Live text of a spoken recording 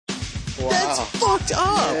That's fucked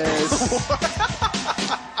up.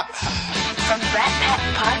 From Rat Pack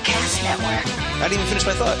Podcast Network. I didn't even finish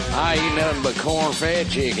my thought. I eat nothing but corn-fed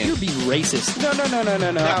chicken. You're being racist. No. With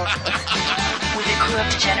a crew of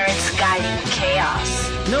degenerates guiding chaos.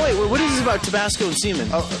 No, wait, what is this about Tabasco and semen?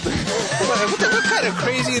 What kind of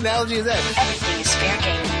crazy analogy is that? Everything is fair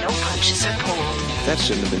game. No punches are pulled. That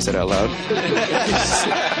shouldn't have been said out loud.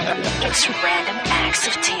 It's random acts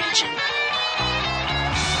of tangent.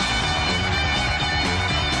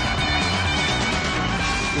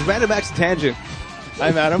 Random Acts of Tangent.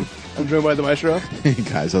 I'm Adam. I'm joined by the Maestro. Hey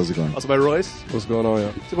guys, how's it going? Also by Royce. What's going on,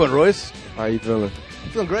 y'all? What's going, Royce? How you feeling?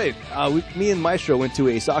 Feeling great. Me and Maestro went to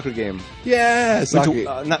a soccer game. Yeah,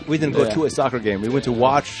 We didn't go to a soccer game. We went to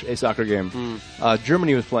watch a soccer game.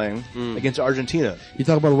 Germany was playing against Argentina. You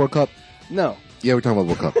talking about the World Cup? No. Yeah, we're talking about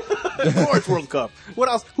World Cup. Of course, World Cup. What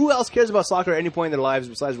else? Who else cares about soccer at any point in their lives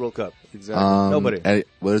besides World Cup? Exactly. Nobody.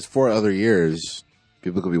 Well, there's 4 other years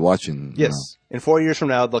people could be watching. Yes. In 4 years from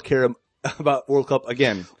now, they'll care about World Cup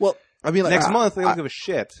again. Well, I mean, like, Next month, they don't give a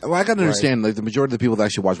shit. Well, I gotta understand, like, the majority of the people that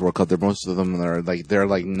actually watch World Cup, most of them are they're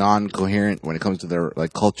non-coherent when it comes to their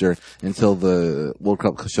like culture until the World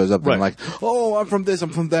Cup shows up. Right. And like, oh, I'm from this, I'm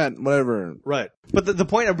from that, whatever. Right. But the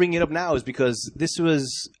point of bringing it up now is because this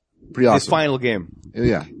was Pretty the awesome. final game.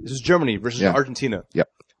 Yeah. This was Germany versus Yeah. Argentina. Yep.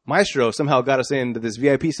 Maestro somehow got us into this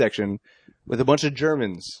VIP section with a bunch of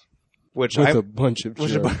Germans, which With I'm a bunch of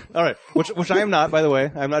Germans. all right, which I am not, by the way.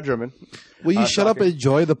 I'm not German. Will you shut up and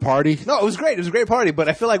enjoy the party? No, it was great. It was a great party, but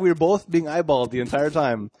I feel like we were both being eyeballed the entire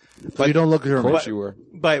time. But you don't look Of German. course you were.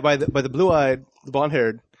 By the blue-eyed, the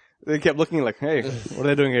blonde-haired. They kept looking like, hey, what are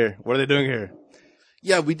they doing here? What are they doing here?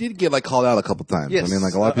 Yeah, we did get like called out a couple times. Yes, I mean,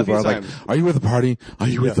 like a lot of a people few are like, times. "Are you with the party? Are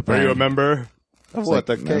you with the Are band?" you a member of what?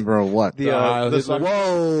 Like, member of what? The soccer,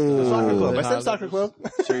 Whoa! the soccer club. I said soccer club.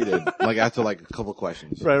 Sure you did. Like after like a couple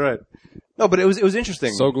questions. Right. No, but it was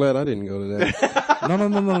interesting. So glad I didn't go to that.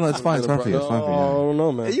 No. It's fine. It's fine for you. It's fine I for you. don't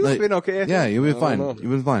know, man. You've been okay. I think. Yeah, you've been fine. know. You've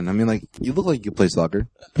been fine. I mean, like, you look like you play soccer.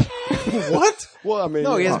 What? Well, I mean,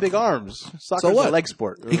 No, he has big arms. Soccer's So what? a leg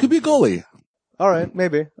sport. He could be a goalie. All right,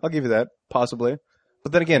 maybe. I'll give you that. Possibly.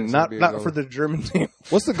 But then again, not be a not goalie. for the German team.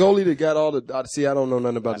 What's the goalie that got all the? See, I don't know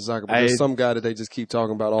nothing about the soccer, but there's some guy that they just keep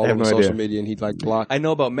talking about all I have over no social idea. media, and he like blocked. I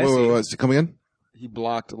know about Messi. Wait. Come again? He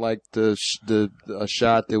blocked like a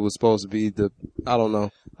shot that was supposed to be the. I don't know.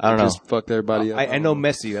 I don't know. Just fucked everybody up. I know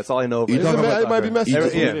Messi. That's all I know. You about talking about it might be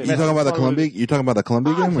Messi. You talking about the Colombia? You talking about the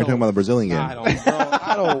Colombia game, or you talking about the Brazilian game? I don't know.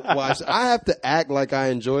 I don't watch. I have to act like I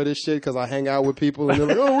enjoy this shit because I hang out with people and they're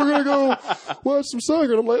like, "Oh, we're gonna go watch some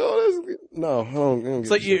soccer." And I'm like, "Oh, that's no, I don't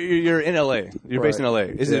So you're in LA. You're based in LA.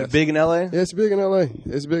 Is Yes. it big in LA? Yeah, it's big in LA.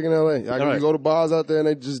 It's big in LA. All right. You go to bars out there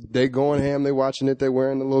and they going ham. They watching it. They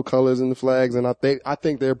wearing the little colors and the flags. And I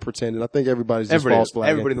think they're pretending. I think everybody's just false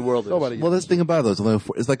flagging. Everybody in the world is. Nobody. Well, that's the thing about it, though.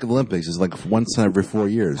 It's like Olympics. It's like once every 4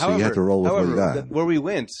 years, so you have to roll with what you got. Where we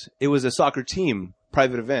went, it was a soccer team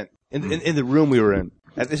private event in the room we were in.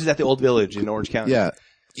 And this is at the Old Village in Orange County. Yeah.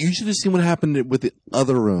 You should have seen what happened with the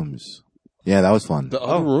other rooms. Yeah, that was fun. the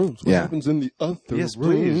other rooms. What Yeah. happens in the other Yes,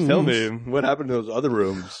 rooms? please tell me what happened to those other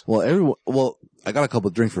rooms. Well, I got a couple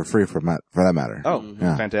of drinks for free for that matter. Oh,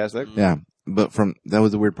 Yeah. fantastic! Yeah. But that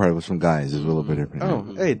was the weird part. It was from guys. It's a little bit different.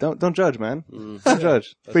 Oh, hey, don't judge, man. Don't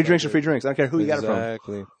judge. Free drinks are free drinks. I don't care who you got it from.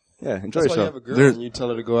 Exactly. Yeah, enjoy That's why you yourself. have a girl There's- and you tell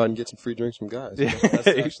her to go out and get some free drinks from guys. Yeah. That's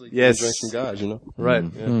actually Yes. free drinks from guys, you know? Right.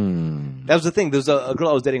 That was the thing. There was a girl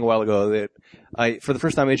I was dating a while ago that for the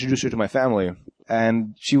first time I introduced her to my family,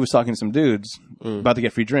 and she was talking to some dudes about to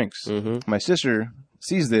get free drinks. My sister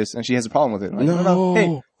sees this and she has a problem with it. I'm like, no,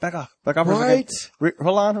 hey, back off for a Right. second.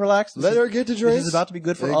 Hold on, relax. Let her get the drinks. This is about to be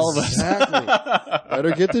good for all of us. Exactly. Let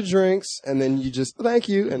her get the drinks, and then you just thank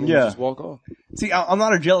you, and then you Yeah. just walk off. See, I'm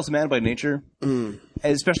not a jealous man by nature,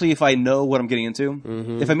 especially if I know what I'm getting into.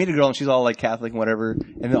 If I meet a girl and she's all like Catholic and whatever,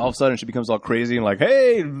 and then all of a sudden she becomes all crazy and like,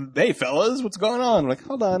 hey fellas, what's going on? I'm like,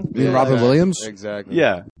 hold on. Robin Williams? Exactly.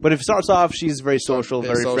 Yeah, but if it starts off, she's very social,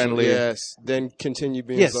 very Social, friendly. Yes. Then continue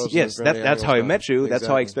being Yes, social. and yes, friendly that's how I everyone's met you. fine. That's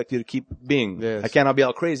how I Exactly. expect you to keep being. Yes. I cannot be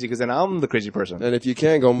all crazy because then I'm the crazy person. And if you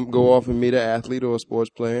can go off and meet an athlete or a sports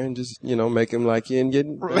player and just make him like you and baby,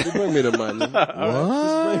 bring me the money.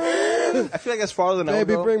 What? I feel like that's farther than I would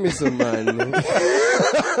Baby, go. bring me some money.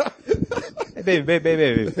 Hey, baby.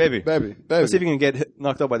 baby. Let's see if you can get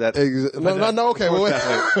knocked up by that. No, okay. Well, wait.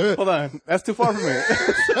 Hold on, that's too far from me.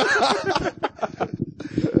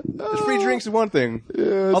 Free drinks is one thing.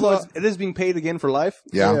 Yeah, Although it is being paid again for life.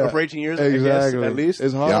 Yeah. Or for 18 years, I guess, Exactly. at least.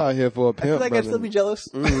 It's hard Yeah. out here for a I feel pimp. like I'd brother. still be jealous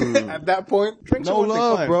at that point. Drinks No are one thing,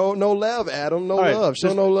 love, fine. bro. No love, Adam. No All right. love. Show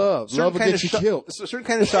There's no love. Certain Love will kind get of you sho- killed. Certain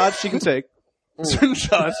kind of shots she can take. Certain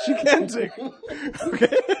shots she can take.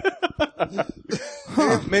 Okay.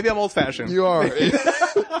 Maybe I'm old fashioned. You are.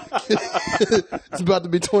 It's about to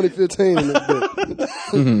be 2015 in this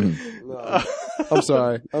bit. No. I'm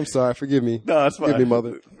sorry. Forgive me. No, that's fine. Forgive me,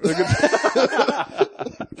 mother.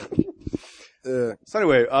 So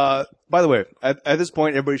anyway, by the way, at this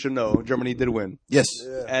point, everybody should know Germany did win. Yes.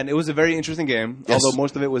 And it was a very interesting game, Yes. although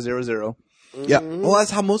most of it was 0-0. Yeah. Well,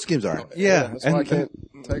 that's how most games are. Yeah. That's why I can't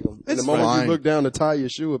take them. And the moment fine. you look down to tie your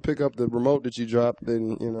shoe or pick up the remote that you dropped,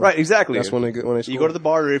 then, you know. Right, exactly. That's when they score. You go to the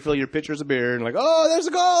bar to refill your pitchers of beer and like, oh, there's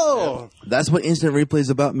a goal! That's what instant replay is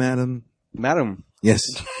about, madam. Madam, Yes.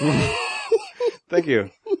 thank you.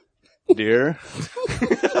 Dear.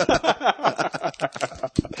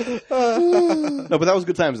 No, but that was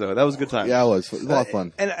good times, though. That was good times. Yeah, it was. It was a lot of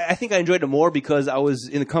fun. And I think I enjoyed it more because I was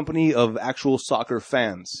in the company of actual soccer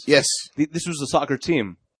fans. Yes. This was a soccer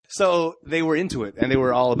team. So they were into it, and they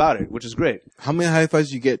were all about it, which is great. How many high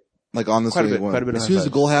fives you get, like, on this Quite a way? bit, quite a bit of As soon as high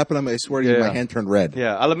the goal happened, I swear to you, Yeah. my hand turned red.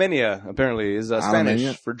 Yeah, Alemania, apparently, is Spanish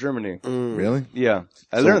Alemania? for Germany. Really? Yeah.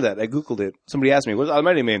 I learned that. I Googled it. Somebody asked me, what does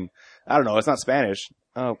Alemania mean? I don't know. It's not Spanish.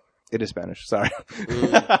 Oh, it is Spanish. Sorry.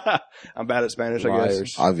 I'm bad at Spanish, I guess.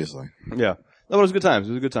 Liars. Obviously. Yeah. No, it was good times.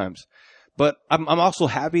 It was good times. But I'm also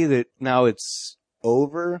happy that now it's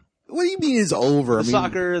over. What do you mean it's over? The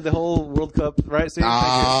soccer, the whole World Cup, right? See?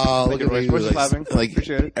 Ah, Thank look you. at Thank you. me. We're clapping. Like,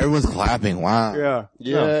 Appreciate it. everyone's clapping. Wow. Yeah.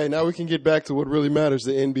 Yeah, now we can get back to what really matters,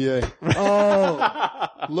 the NBA. Oh.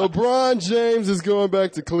 LeBron James is going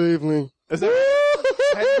back to Cleveland. Is that,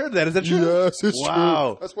 I hadn't heard that. Is that true? Yes, it's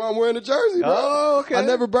Wow. true. That's why I'm wearing the jersey, bro. Oh, okay.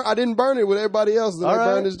 I didn't burn it with everybody else. Then All I right.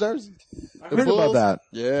 burned his jersey. I heard about that.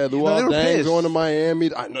 Yeah, they Luol were Deng pissed. going to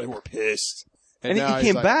Miami. I know they were pissed. And now he he's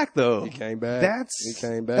came like- back, though. He came back. That's, He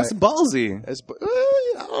came back. That's ballsy. That's,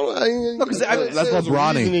 I don't know. 'cause that's there's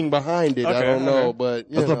LeBron-y. reasoning behind it. I Okay, don't know, okay. but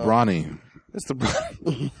you That's know. LeBron-y. That's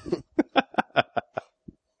the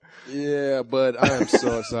Yeah, but I am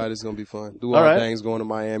so excited. It's gonna be fun. Luol All right. Deng's going to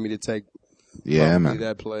Miami to take Yeah, probably man.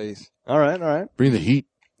 that place. All right. Bring the heat.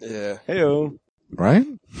 Yeah. Heyo. Right?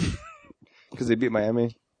 Because they beat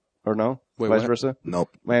Miami. Or no? Wait, Vice what? versa? Nope.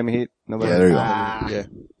 Miami Heat? Nobody? Yeah, there you go. Yeah.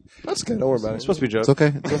 That's okay. Don't worry about it. It's supposed to be a joke. It's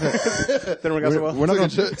okay. It's okay. Didn't work out so well. We're not going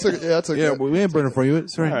to... I took Yeah, that. we ain't burning for you.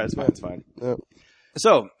 It's all All right. right, it's fine. It's fine. Yep.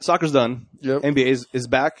 So, soccer's done. Yep. NBA is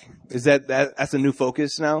back. Is that's a new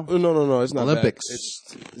focus now? No. It's not Olympics. back.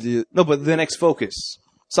 It's the No, but the next focus.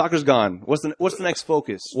 Soccer's gone. What's the next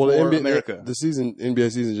focus well, the for NBA, America? The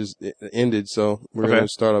NBA season just ended, so we're Okay. going to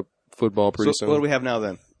start up football pretty So soon. what do we have now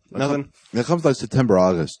then? Nothing? It comes like September,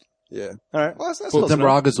 August. Yeah. All right. Well, that's close September,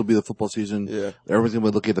 enough. August will be the football season. Yeah. Everyone's going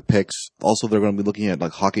to be looking at the picks. Also, they're going to be looking at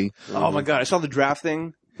like hockey. Oh my god, I saw the draft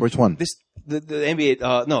thing. Which one? The NBA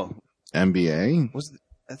no, NBA?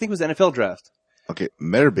 I think it was the NFL draft. Okay,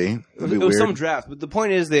 better be. It That'd be was weird. some draft, but the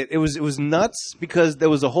point is that it was nuts because there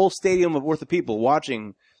was a whole stadium worth of people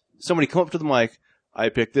watching somebody come up to the mic. I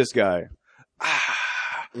picked this guy.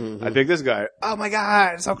 I picked this guy. Oh my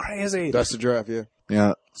god, it's so crazy. That's the draft, yeah.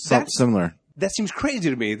 Yeah, That's- similar. That seems crazy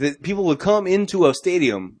to me that people would come into a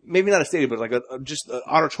stadium, maybe not a stadium, but like just an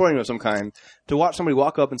auditorium of some kind, to watch somebody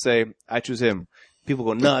walk up and say, "I choose him." People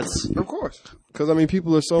go nuts. Of course. Because, I mean,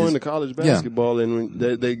 people are so into college basketball, and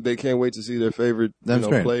they can't wait to see their favorite That's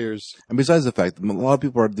right. players. And besides the fact, a lot of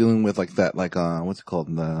people are dealing with like that, like what's it called?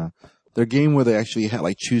 Their game where they actually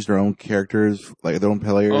like choose their own characters, like their own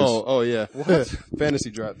players. Oh yeah. Fantasy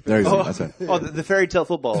draft. There you go. Oh, That's it. the fairy tale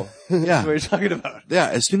football. Yeah. That's what you're talking about. Yeah,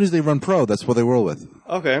 as soon as they run pro, that's what they roll with.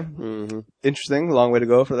 Okay. Interesting. Long way to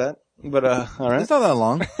go for that. But, all right. It's not that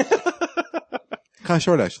long. Kind of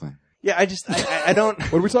short, actually. Yeah, I don't.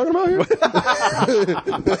 What are we talking about here?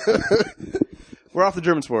 We're off the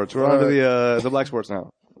German sports. We're on to the black sports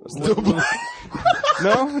now.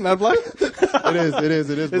 No, not black. It is.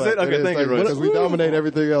 Is it? Okay, thank you, Royce. Because we dominate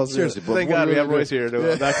everything else. Seriously, but Thank what God we really have Royce here.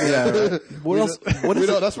 Yeah. What else? What is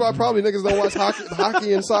That's why probably niggas don't watch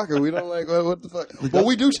hockey and soccer. We don't like what the fuck. But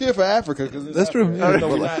we do cheer for Africa. Cause That's true. We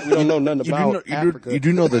don't know nothing about Africa. You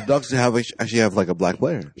do know the Ducks actually have like a black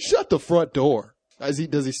player. Shut the front door. Does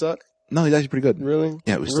he suck? No, he's actually pretty good. Really?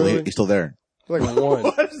 Yeah, he's still there. Like one.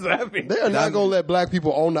 What does that mean? They are not going to let black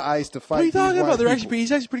people on the ice to fight. What are you talking these about? white people.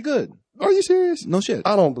 He's actually pretty good. Are you serious? No shit.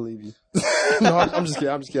 I don't believe you. No, I'm just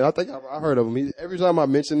kidding. I think I heard of him. Every time I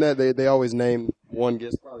mention that, they always name one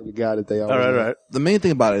guest, probably the guy that they always All name. right. The main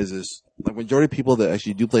thing about it is like majority of people that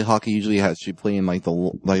actually do play hockey usually actually play in like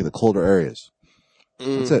the colder areas.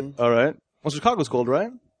 That's it. All right. Well, Chicago's cold,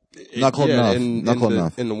 right? Not cold enough. Not cold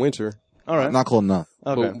enough. In the winter. All right. Not cold enough.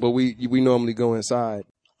 Okay. But we normally go inside.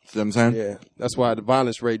 See what I'm saying? Yeah, that's why the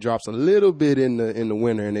violence rate drops a little bit in the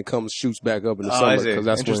winter, and it shoots back up in the I summer see. because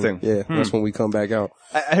that's Interesting. when that's when we come back out.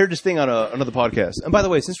 I heard this thing on another podcast. And by the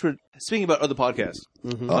way, since we're speaking about other podcasts,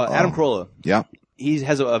 Adam Carolla, Yeah. he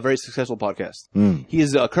has a very successful podcast. He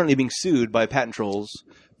is currently being sued by patent trolls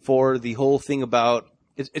for the whole thing about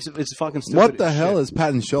it's fucking stupid. What the shit. hell is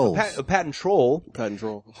patent shoals? A patent troll? Patent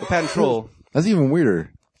troll. A patent troll. That's even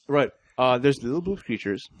weirder. Right. There's little blue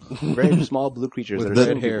creatures, very small blue creatures that are The,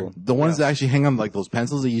 suing people. the ones that actually hang on like those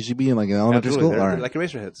pencils that you should be in like an elementary Absolutely. school? They're All right. like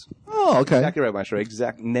eraser heads. Oh, okay. Exactly right, Maestro.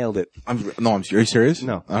 Nailed it. Are you serious?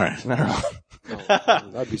 No. All right. Not at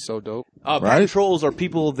all. That'd be so dope. Right? Patent trolls are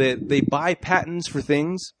people that they buy patents for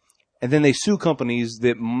things, and then they sue companies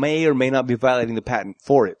that may or may not be violating the patent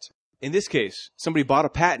for it. In this case, somebody bought a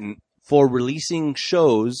patent for releasing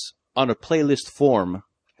shows on a playlist form.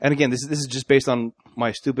 And again, this is just based on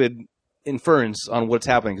my stupid inference on what's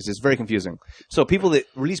happening because it's very confusing. So people that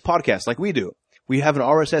release podcasts like we do, we have an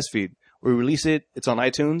RSS feed. We release it. It's on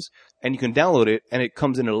iTunes, and you can download it, and it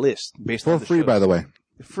comes in a list based on For the free, shows. by the way.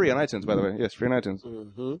 Free on iTunes, by the way. Yes, free on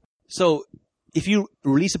iTunes. So if you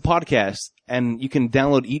release a podcast and you can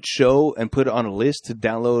download each show and put it on a list to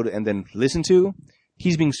download and then listen to,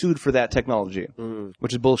 he's being sued for that technology,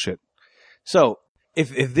 which is bullshit. So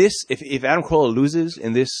if Adam Carolla loses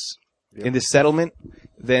in this settlement,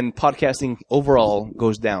 then podcasting overall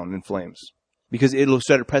goes down in flames because it'll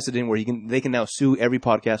set a precedent where they can now sue every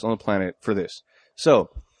podcast on the planet for this. So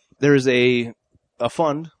there is a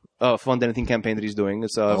fund anything campaign that he's doing.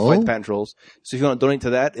 It's Fight the Patent Trolls. So if you want to donate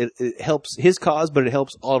to that, it helps his cause, but it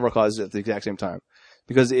helps all of our causes at the exact same time.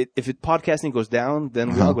 Because if podcasting goes down,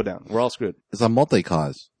 then we all go down. We're all screwed. It's a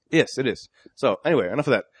multi-cause. Yes, it is. So anyway, enough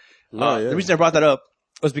of that. The reason I brought that up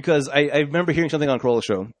was because I remember hearing something on Carolla's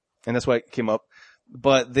show, and that's why it came up.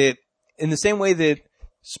 But that in the same way that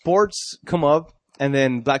sports come up and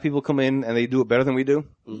then black people come in and they do it better than we do,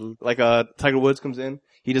 like Tiger Woods comes in,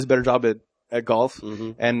 he does a better job at golf,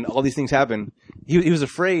 and all these things happen. He was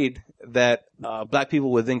afraid that black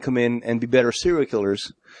people would then come in and be better serial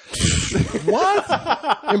killers. What?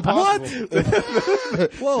 Impossible.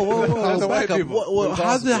 Whoa. the white Back up. people.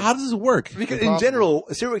 How does this work? Because in general,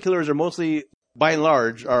 serial killers are mostly, by and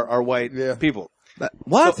large, are white people.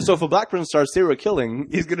 What? So if a black person starts serial killing,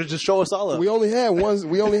 he's gonna just show us all up. We only had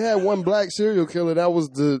one black serial killer. That was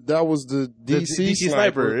the DC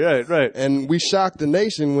sniper. Right. And we shocked the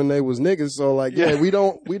nation when they was niggas. So we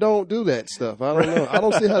don't do that stuff. I don't know. I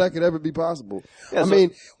don't see how that could ever be possible. I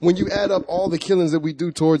mean, when you add up all the killings that we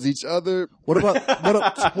do towards each other, what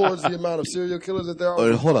about towards the amount of serial killers that there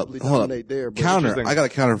are? Hold up. There, but Counter. I got a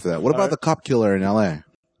counter for that. What about the cop killer in L.A.?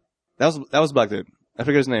 That was a black dude. I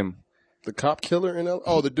forget his name. the cop killer in L.A.?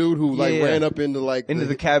 Oh, the dude who ran up into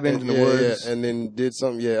the cabin in the woods, and then did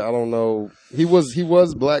something. Yeah, I don't know. He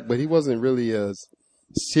was black, but he wasn't really a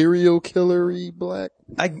serial killery black.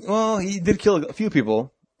 He did kill a few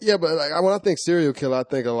people. Yeah, but when I think serial killer, I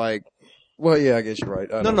think of well, yeah, I guess you're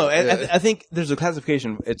right. I think there's a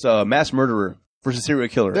classification. It's a mass murderer versus serial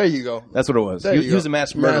killer. There you go. That's what it was. He was a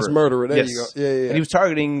mass murderer. Mass murderer. There yes. you go. Yeah. And he was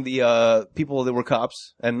targeting the people that were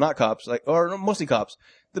cops and not cops, or mostly cops.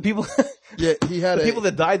 The people. Yeah, he had people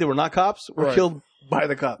that died that were not cops were killed by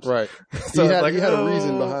the cops. Right. So he had a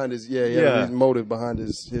reason behind his. Yeah, he had a reason, motive behind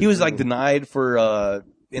his. He was denied for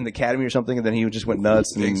in the academy or something, and then he just went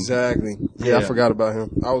nuts. And, exactly. Yeah, I forgot about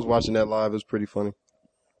him. I was watching that live. It was pretty funny.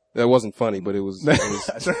 That wasn't funny, but it was.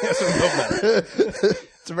 That's what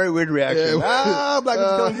it's a very weird reaction. Yeah. Black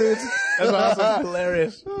people killing dudes. That's awesome.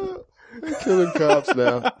 Hilarious. We're killing cops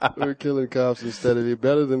now. We're killing cops instead of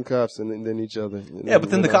better than cops than each other. Yeah, but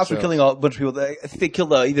then the cops were killing a bunch of people. I think they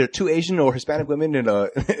killed either 2 Asian or Hispanic women in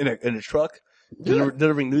a truck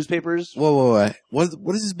delivering newspapers. Whoa.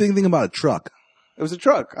 What is this big thing about a truck? It was a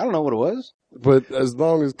truck. I don't know what it was. But as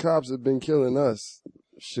long as cops have been killing us,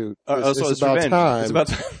 shoot, it's about revenge. time. It's about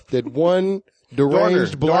time. That one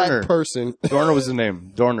deranged black person. Dorner was his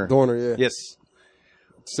name. Dorner, yeah. Yes.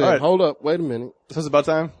 Said, right. Hold up, wait a minute. So it's about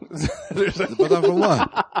time? It's about time for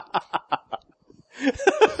what?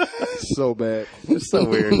 So bad. It's so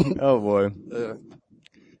weird. Oh, boy. Yeah.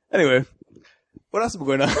 Anyway, what else is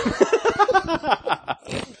going on?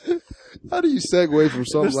 How do you segue from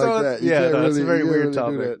something like that? You can't it's a very you can't weird really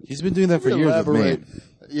topic. do that. He's been doing that for years with me.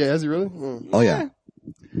 Yeah, has he really? Mm. Oh, yeah.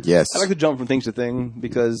 Yes. I like to jump from thing to thing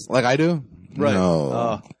because... Like I do? Right.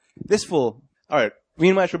 No. This fool... All right. Me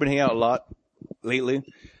and Maestro have been hanging out a lot lately.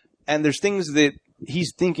 And there's things that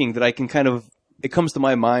he's thinking that I can kind of... It comes to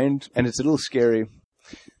my mind, and it's a little scary.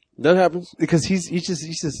 That happens. Because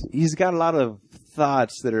he's got a lot of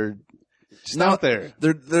thoughts that are Just out there.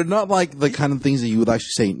 They're not like the kind of things that you would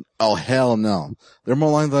actually say, oh, hell no. They're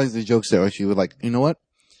more like the jokes that actually would like, you know what?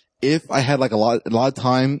 If I had like a lot of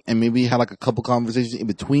time and maybe had like a couple conversations in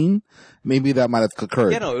between, maybe that might have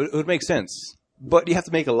occurred. Yeah, no, it would make sense. But you have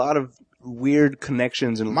to make a lot of weird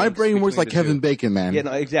connections. And My brain works like Kevin Bacon, man. Yeah,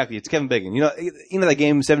 no, exactly. It's Kevin Bacon. You know that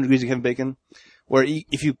game, 7 Degrees of Kevin Bacon? Where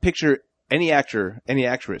if you picture any actor, any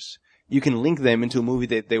actress, you can link them into a movie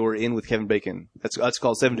that they were in with Kevin Bacon. That's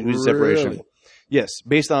called 7 Degrees of Separation. Really? Yes,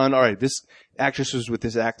 based on, all right, this actress was with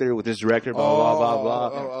this actor, with this director, blah, blah, blah,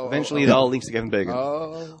 blah. Eventually, it all links to Kevin Bacon.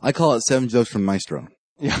 I call it 7 jokes from Maestro.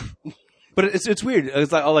 Yeah. But it's weird.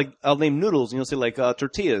 It's like I'll name noodles, and you'll say like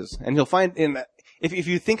tortillas, and you'll find if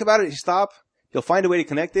you think about it, you stop. He'll find a way to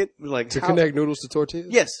connect it. Like connect noodles to tortillas?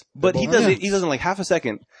 Yes, but he does it. He does it in like half a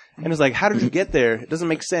second, and it's like, how did you get there? It doesn't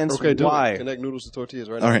make sense. Okay, why? Connect noodles to tortillas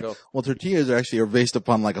right All now. right. Go. Well, tortillas are based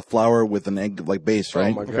upon like a flour with an egg like base,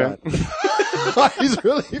 right? Oh my god. He's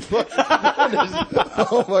really fucking.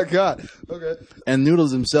 Oh my god. Okay. And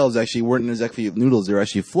noodles themselves actually weren't exactly noodles; they're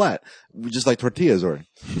actually flat, just like tortillas are.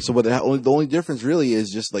 So, what the only difference really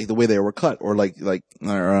is just like the way they were cut, or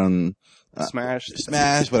smash,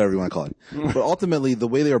 whatever you want to call it. But ultimately, the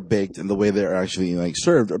way they are baked and the way they're actually like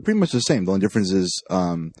served are pretty much the same. The only difference is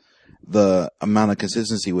the amount of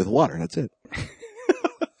consistency with water. That's it.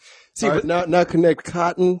 See, right, now connect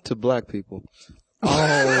cotton to black people. Oh,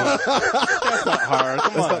 that's not hard.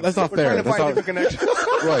 Come on, that's not fair. That's not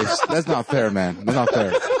Royce, that's not fair, man. That's not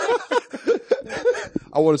fair.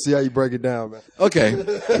 I want to see how you break it down, man. Okay.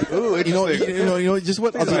 Ooh, you know, just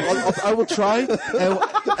what I will try, and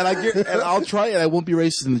I'll try, and I won't be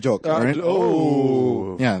racist in the joke. All right?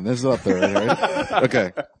 Oh, yeah, that's up there, right?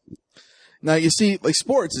 Okay. Now you see, like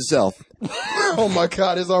sports itself. Oh my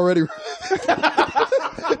God, it's already fucking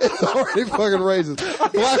racist.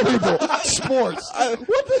 Black people, sports.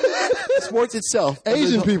 Sports itself.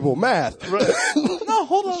 Asian people, math. Right. No,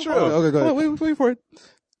 hold on. True. Okay, go ahead. Wait for it.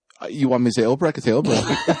 You want me to say Oprah? I can say Oprah.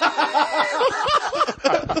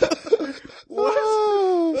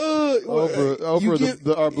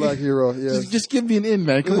 Oprah, our black hero. Yes. Just give me an in,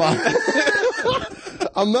 man. Come on.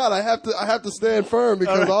 I'm not. I have to stand firm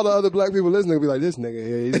because all the other black people listening will be like, this nigga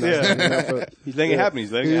here. He's not He's letting it happen.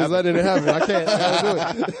 He's letting it happen. I can't do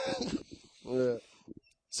it. Yeah.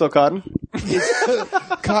 So cotton?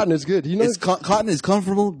 Cotton is good. You know, Cotton is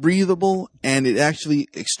comfortable, breathable, and it actually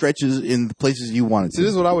stretches in the places you want it to. See,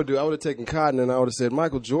 this is what I would do. I would have taken cotton and I would have said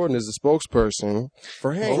Michael Jordan is the spokesperson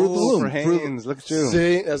for Hanes. For Hanes. Look at you.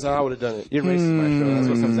 See, that's how I would have done it. You're racist, Maestro. That's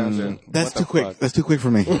what it comes down to. That's too quick. That's too quick for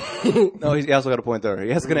me. No, he also got a point there.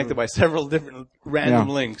 He has connected by several different random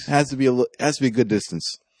links. Has to be a good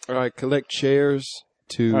distance. All right, collect chairs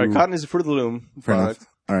to. All right, cotton is a Fruit of the Loom product.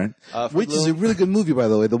 All right. Which is a really good movie, by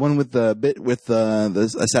the way. The one with the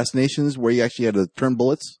the assassinations where you actually had to turn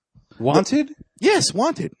bullets. Wanted? Yes,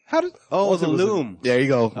 Wanted. How did? Oh, the Loom. There you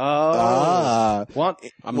go. I'm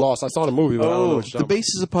lost. I saw the movie. But I don't know what the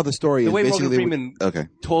basis upon the story is way basically Morgan Freeman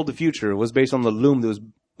told the future was based on the loom that was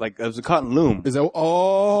like it was a cotton loom. Is that?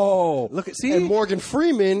 Look at see, and Morgan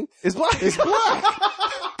Freeman is black. Is black.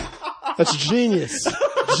 That's genius.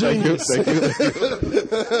 Genius. Thank you.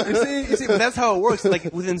 You see, but that's how it works. Like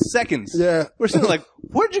within seconds. Yeah. We're still like,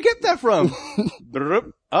 where'd you get that from?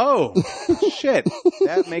 Oh, shit.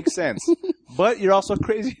 That makes sense. But you're also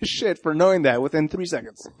crazy as shit for knowing that within 3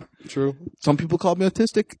 seconds. True. Some people call me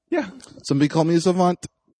autistic. Yeah. Some people call me a savant.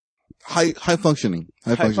 High functioning.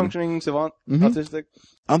 High functioning savant. Autistic.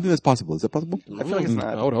 I don't think that's possible. Is that possible? I feel like it's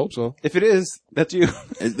not. I would hope so. If it is, that's you.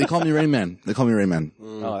 They call me Rain Man.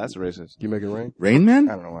 Oh, that's racist. You make it rain? Rain Man?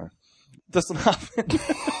 I don't know why. Dustin Hoffman.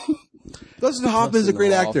 Dustin Hoffman is a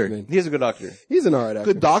great actor. He's a good doctor. He's an alright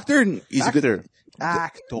actor. Good doctor. He's actor. a good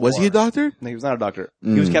actor. Was he a doctor? No, he was not a doctor.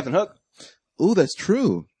 He was Captain Hook. Ooh, that's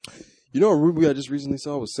true. You know what movie I just recently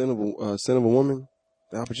saw was Sin of a Woman?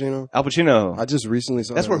 Al Pacino. Al Pacino. I just recently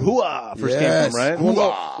saw That's where Hooah first came from, right?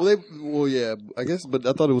 Well, yeah, I guess, but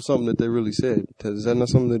I thought it was something that they really said. Is that not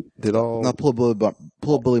something that did all? Now pull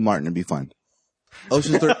Billy Martin and be fine.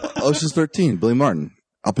 Ocean's 13, Billy Martin,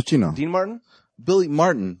 Al Pacino. Dean Martin? Billy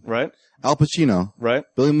Martin. Right. Al Pacino. Right.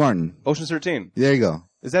 Billy Martin. Ocean's 13. There you go.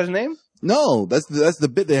 Is that his name? No, that's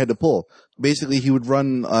the bit they had to pull. Basically, he would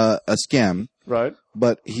run a scam. Right.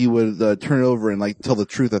 But he would turn it over and like tell the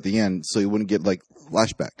truth at the end, so he wouldn't get like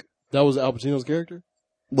flashback. That was Al Pacino's character?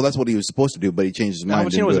 Well, that's what he was supposed to do, but he changed his mind. Al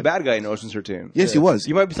Pacino was a bad guy in Ocean's 13. Yes, he was.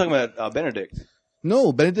 You might be talking about Benedict.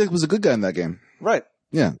 No, Benedict was a good guy in that game. Right.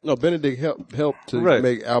 Yeah. No, Benedict helped to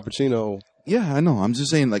make Al Pacino. Yeah, I know. I'm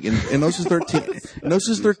just saying, like in Ocean's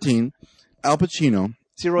 13, Al Pacino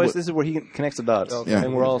See, Royce, this is where he connects the dots. Yeah.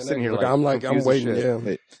 And we're all sitting here Look, like, I'm confused as waiting.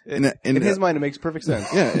 shit. Yeah. Wait. In his mind, it makes perfect sense.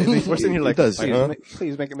 Yeah, We're sitting here like, it does.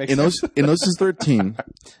 please make it make In sense. in Ocean's 13,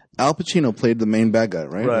 Al Pacino played the main bad guy,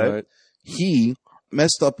 right? Right. He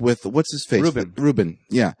messed up with what's his face? Ruben.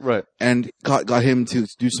 Yeah. Right. And got him to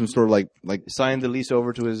do some sort of like Signed the lease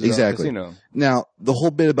over to his exactly. casino. Now the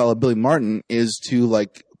whole bit about Billy Martin is to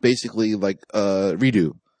basically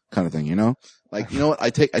redo kind of thing, you know? Like, you know what?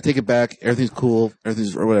 I take it back. Everything's cool.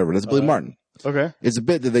 Everything's or whatever. That's Billy Martin. Okay. It's a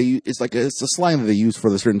bit that it's a slang that they use for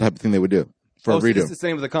the certain type of thing they would do for a So redo. it's the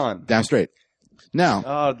same with the con. Damn straight. Now,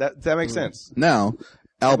 Oh, that makes sense. now,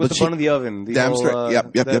 Al With the bun in Pacino. the oven. The Damn whole, straight.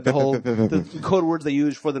 Yep. The whole Yep. the code words they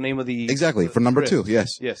use for the name of the Exactly. For number script. 2.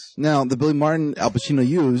 Yes. Yes. Now, the Billy Martin Al Pacino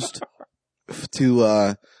used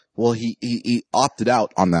to, he opted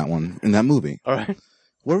out on that one in that movie. All right.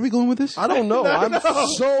 Where are we going with this? I don't know. I'm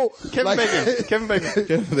so Kevin Bacon. Kevin Bacon.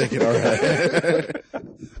 Kevin Bacon, all right.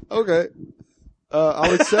 okay.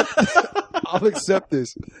 I'll accept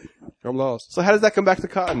this. I'm lost. So how does that come back to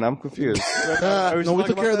cotton? I'm confused. No, we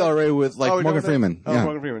took care of that already with Oh, we're Morgan done with that? Freeman. Oh, Yeah.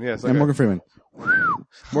 Morgan Freeman. Yes. Yeah, Okay. Morgan Freeman.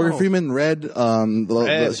 Morgan Freeman, Red, the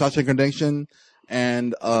Shawshank Redemption,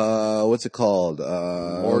 and what's it called?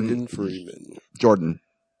 Morgan Freeman. Jordan.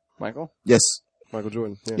 Michael. Yes. Michael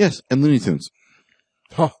Jordan. Yeah. Yes, and Looney Tunes.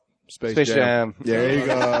 Huh. Space Jam. There you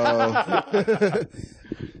go.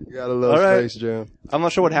 You gotta love All right. Space Jam. I'm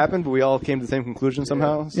not sure what happened, but we all came to the same conclusion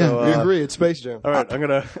somehow. So, We agree. It's Space Jam. all right, I'm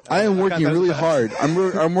gonna. I am working really hard. I'm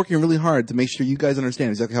working really hard to make sure you guys understand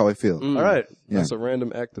exactly how I feel. All right. Yeah. That's a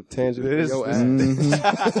random act of tangent. It is. Yo,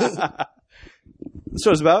 act. This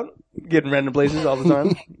show's about getting random places all the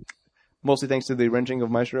time. Mostly thanks to the wrenching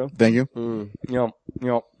of Maestro. Thank you. Yep.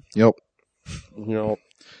 Yep. You know,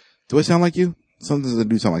 Do I sound like you? Sometimes I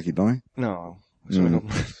do sound like you, don't I? No.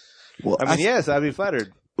 Well, I mean, yes, I'd be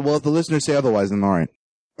flattered. well, if the listeners say otherwise, then all right.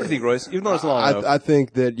 What do you think, Royce? You've known us long enough. I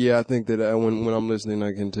think that when I'm listening,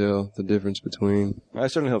 I can tell the difference between. I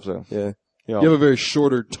certainly hope so. Yeah. You know, You have a very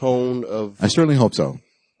shorter tone of. I certainly hope so.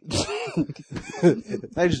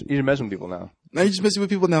 you're messing with people now. Now you're just messing with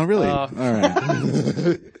people now, really? All right.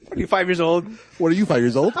 Are you 5 years old? What are you, 5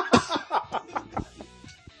 years old?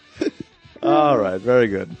 All right, very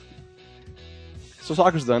good. So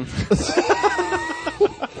soccer's done.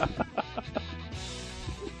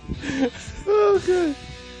 Okay.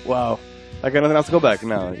 Wow. I got nothing else to go back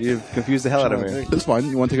now. You've confused the hell out of me. That's fine.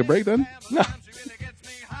 You want to take a break then? No.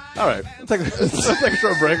 All right. Let's take a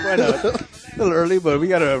short break. Why not? A little early, but we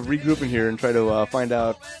got to regroup in here and try to find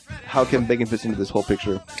out how Kevin Bacon fits into this whole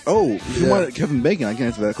picture. Oh, if you want Kevin Bacon, I can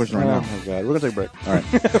answer that question right Oh, now. my God. We're going to take a break. All right.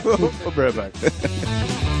 We'll be right back.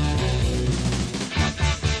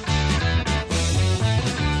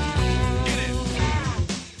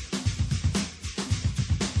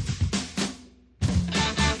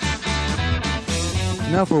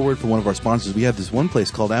 Now for a word from one of our sponsors. We have this one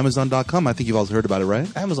place called Amazon.com. I think you've all heard about it, right?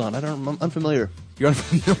 Amazon. I'm unfamiliar. You're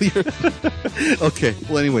unfamiliar? Okay.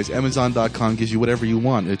 Well, anyways, Amazon.com gives you whatever you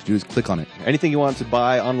want. All you have to do is click on it. Anything you want to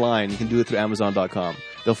buy online, you can do it through Amazon.com.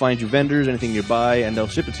 They'll find you vendors, anything you buy, and they'll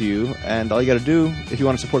ship it to you. And all you got to do, if you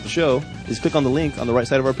want to support the show, is click on the link on the right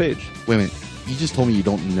side of our page. Wait a minute. You just told me you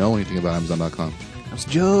don't know anything about Amazon.com. That's a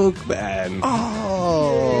joke, man.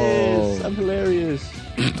 Oh. Yes, I'm hilarious.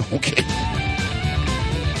 Okay.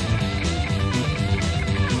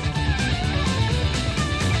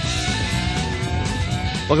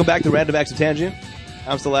 Welcome back to Random Acts of Tangent.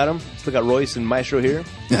 I'm still Adam. Still got Royce and Maestro here.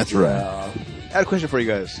 That's right. I had a question for you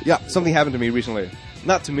guys. Yeah. Something happened to me recently.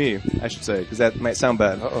 Not to me, I should say, because that might sound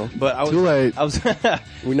bad. Uh-oh. But I was. Too late. I was.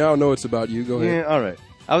 We now know it's about you. Go ahead. Yeah, all right.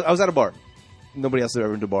 I was at a bar. Nobody else has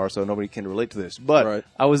ever been to a bar, so nobody can relate to this. But Right.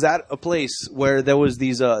 I was at a place where there was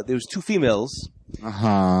these. There was two females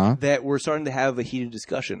Uh-huh. that were starting to have a heated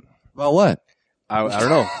discussion. About what? I don't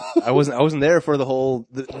know. I wasn't there for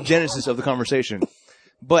the genesis of the conversation.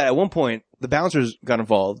 But at one point, the bouncers got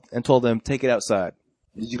involved and told them, take it outside.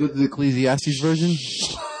 Did you go to the Ecclesiastes version?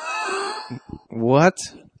 What?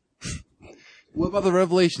 What about the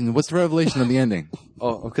Revelation? What's the revelation of the ending?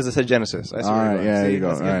 Oh, because I said Genesis. I see All where right, you're going. yeah, there See, you go.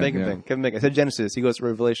 that's the All Kevin right, Bacon yeah. thing. Kevin Bacon. I said Genesis. He goes to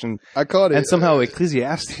Revelation. I caught it. And somehow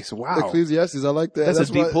Ecclesiastes. Wow. Ecclesiastes. I like that. That's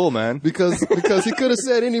a deep why- pull, man. Because he could have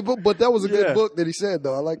said any book, but that was a Yeah. good book that he said,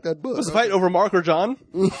 though. I like that book. Was the fight over Mark or John?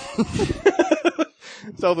 Is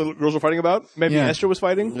that what the girls were fighting about? Maybe Yeah. Esther was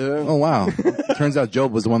fighting? Yeah. Oh, wow. Turns out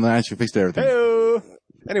Job was the one that actually fixed everything. Hey-o.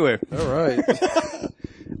 Anyway, All right.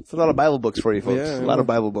 it's a lot of Bible books for you folks. Yeah. A lot of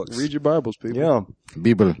Bible books. Read your Bibles, people. Yeah.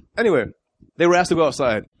 Bible. Anyway, they were asked to go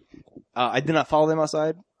outside. I did not follow them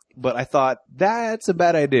outside, but I thought that's a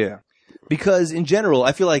bad idea. Because in general,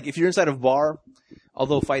 I feel like if you're inside of a bar,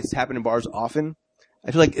 although fights happen in bars often,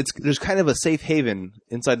 I feel like there's kind of a safe haven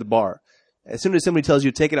inside the bar. As soon as somebody tells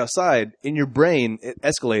you to take it outside, in your brain it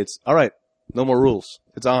escalates. All right, no more rules.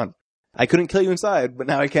 It's on. I couldn't kill you inside, but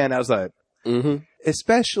now I can outside. Mm-hmm.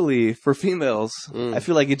 Especially for females, I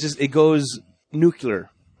feel like it goes nuclear.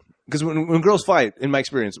 Because when girls fight, in my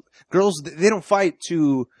experience, girls, they don't fight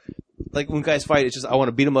to, like, when guys fight, it's just, I want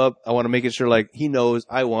to beat him up. I want to make it sure, like, he knows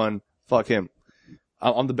I won. Fuck him.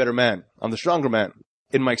 I'm the better man. I'm the stronger man.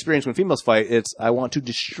 In my experience, when females fight, it's, I want to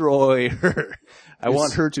destroy her. I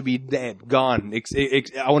want her to be dead, gone.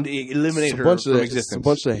 I want to eliminate her from existence. It's a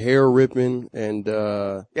bunch of hair ripping and,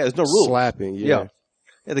 there's no rule. Slapping, yeah.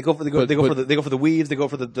 Yeah, they go for the weaves, they go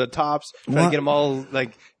for the tops, try to get them all,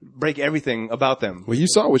 like, break everything about them. Well, you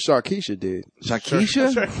saw what Sharkeisha did.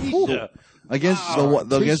 Sharkeisha? Against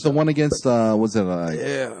the one against was it?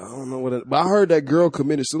 Yeah, I don't know what. But I heard that girl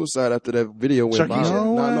committed suicide after that video went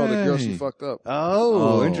viral. No, the girl she fucked up.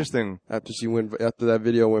 Oh, interesting. After that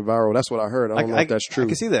video went viral, that's what I heard. I don't know if that's true. I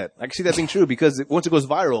can see that. I can see that being true because once it goes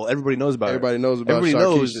viral, everybody knows about it. Everybody knows about Sharkeisha.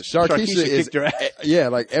 Knows Sharkeisha kicked her ass. Yeah,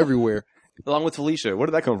 like everywhere. Along with Felicia. Where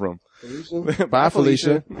did that come from? Felicia? Bye,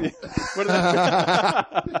 Felicia. Where did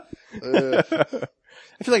that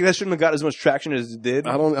I feel like that shouldn't have got as much traction as it did.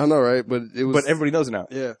 I know, right? But it was. But everybody knows now.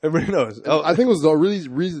 Yeah, everybody knows. I think it was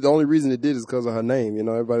the only reason it did is because of her name. You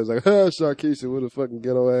know, everybody was like, Sharkeisha, what a fucking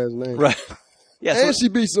ghetto ass name. Right. Yeah. And she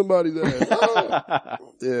beat somebody's ass. Oh.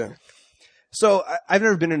 Yeah. So I've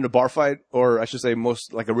never been in a bar fight, or I should say,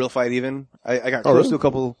 most like a real fight. Even I got close to a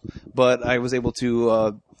couple, but I was able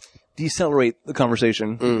to decelerate the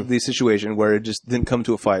conversation, the situation where it just didn't come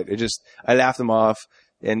to a fight. I laughed him off.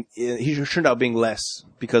 And he turned out being less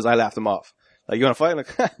because I laughed him off. Like, you want to fight? I'm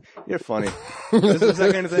like, you're funny. It's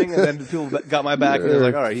that kind of thing. And then people got my back and they're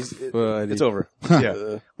like, all right, it's over.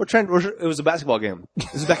 Yeah. It was a basketball game.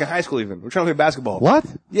 This is back in high school even. We're trying to play basketball. What?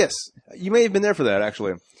 Yes. You may have been there for that,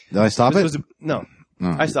 actually. Did I stop it? No.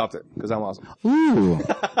 I stopped it because I'm awesome. Ooh.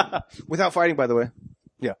 Without fighting, by the way.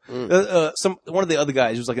 Yeah. One of the other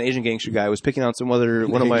guys who was like an Asian gangster guy was picking on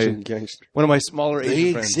one of my smaller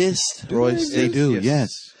Asian friends. They exist, Royce. They do.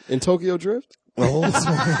 Yes. In Tokyo Drift? Oh,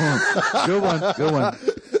 good one.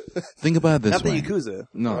 Think about it this Not way. the Yakuza.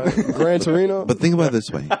 No. Gran Torino? But think about it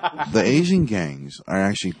this way. The Asian gangs are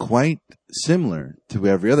actually quite similar to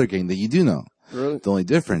every other gang that you do know. Really? The only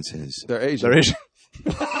difference is they're Asian. They're Asian.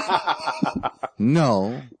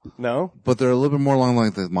 No. But they're a little bit more along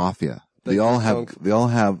like the mafia. They all have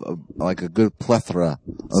a good plethora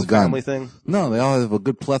of guns. Family thing? No, they all have a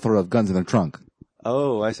good plethora of guns in their trunk.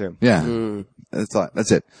 Oh, I see. Yeah. That's it.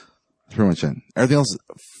 That's pretty much it. Everything else is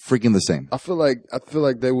freaking the same. I feel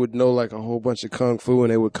like they would know like a whole bunch of kung fu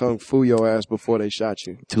and they would kung fu your ass before they shot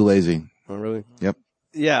you. Too lazy. Oh, really? Yep.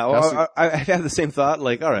 Yeah, well, I had the same thought.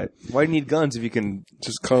 Like, all right, why do you need guns if you can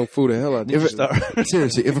just kung fu the hell out of it?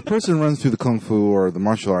 Seriously, if a person runs through the kung fu or the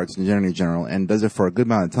martial arts in general and does it for a good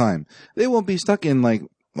amount of time, they won't be stuck in like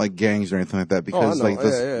gangs or anything like that because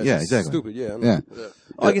exactly. Stupid, yeah.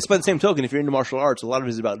 I guess by the same token, if you're into martial arts, a lot of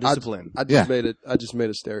it is about discipline. I just made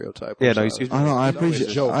a stereotype. Yeah, no, excuse me. I know, I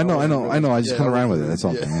appreciate it. I know. I just come around with it. That's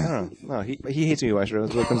all. Yeah. No, he hates me, Weisher.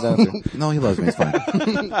 That's what it comes down to. No, he loves me. It's fine.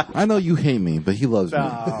 I know you hate me, but he loves me.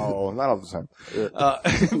 No, not all the time.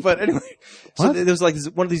 But anyway, so there was like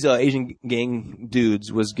one of these Asian gang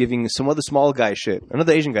dudes was giving some other small guy shit.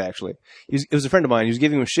 Another Asian guy, actually. It was a friend of mine. He was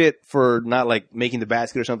giving him shit for not like making the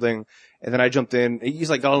basket or something. And then I jumped in.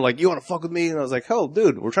 He's like, you want to fuck with me? And I was like, oh,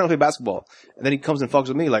 dude, we're trying to play basketball. And then he comes and fucks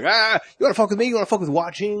with me like, you want to fuck with me? You want to fuck with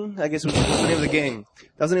Watching? I guess was the name of the gang.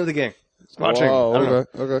 That was the name of the gang. Watching. Oh,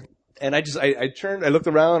 okay. And I turned, I looked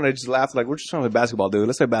around, and I just laughed like, we're just trying to play basketball, dude.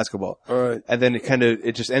 Let's play basketball. All right. And then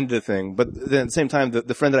it just ended the thing. But then at the same time,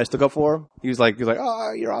 the friend that I stuck up for, he was like,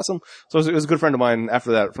 oh, you're awesome. So it was a good friend of mine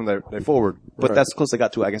after that, from that day forward. But that's close I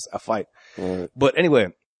got to, I guess, a fight. Right. But anyway,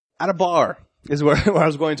 at a bar is where I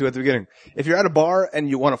was going to at the beginning. If you're at a bar and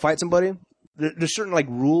you want to fight somebody, there's certain like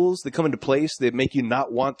rules that come into place that make you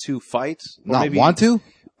not want to fight.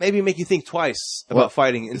 Maybe make you think twice about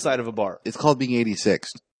fighting inside of a bar. It's called being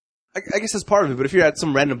 86. I guess that's part of it, but if you're at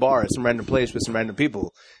some random bar, at some random place with some random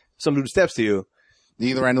people, some dude steps to you. You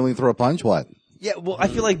either randomly throw a punch, what? Yeah, well, I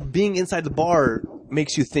feel like being inside the bar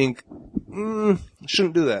makes you think,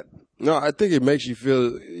 shouldn't do that. No, I think it makes you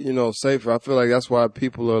feel, safer. I feel like that's why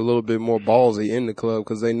people are a little bit more ballsy in the club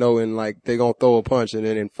because they know they're going to throw a punch and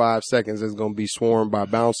then in 5 seconds it's going to be swarmed by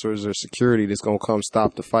bouncers or security that's going to come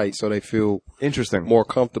stop the fight so they feel more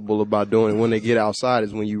comfortable about doing it. When they get outside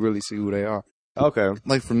is when you really see who they are. Okay.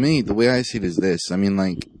 Like for me, the way I see it is this. I mean,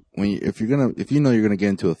 like if you know you're gonna get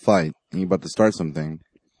into a fight and you're about to start something,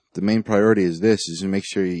 the main priority is to make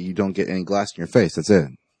sure you don't get any glass in your face. That's it.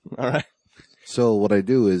 All right. So what I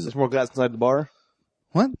do is There's more glass inside the bar.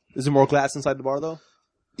 what? Is there more glass inside the bar though?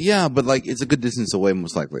 Yeah, but like it's a good distance away,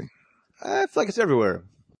 most likely. I feel like it's everywhere.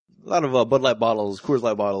 A lot of Bud Light bottles, Coors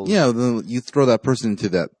Light bottles. Yeah, then you throw that person into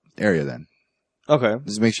that area. Then Okay.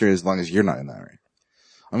 just make sure as long as you're not in that area.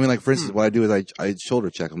 I mean, like for instance, what I do is I shoulder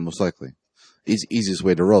check them most likely. It's the easiest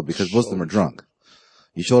way to roll because most of them are drunk.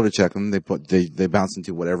 You shoulder check them, they bounce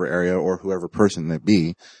into whatever area or whoever person they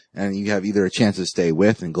be, and you have either a chance to stay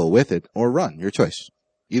with and go with it or run. Your choice.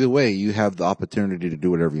 Either way, you have the opportunity to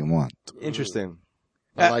do whatever you want. Interesting.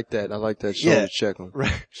 I like that. I like that shoulder checking.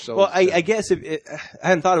 Right. Shoulder Well, I check. guess I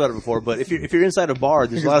hadn't thought about it before, but if you're inside a bar,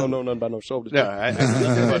 there's a lot Niggas of don't know nothing about no shoulder Yeah, check. I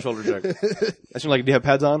think about shoulder check. I should like, do you have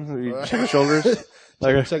pads on? You check your shoulders.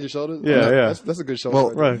 Like, Check your shoulders? Yeah, yeah. That's a good shoulder.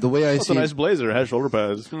 Well, Right. the way I that's see a it, nice blazer. It has shoulder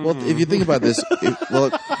pads. well, if you think about this,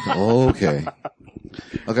 okay.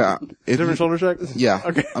 Okay. If Different you- shoulder check? Yeah.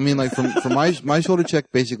 Okay. I mean, like, from my shoulder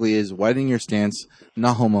check basically is widening your stance,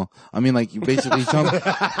 not homo. I mean, like, you basically jump,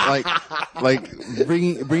 like,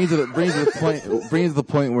 bringing to the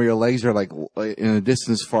point where your legs are like in a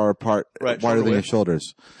distance far apart, Right, wider shoulder than your width.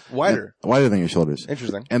 shoulders. Wider. Wider than your shoulders.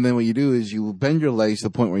 Interesting. And then what you do is you bend your legs to the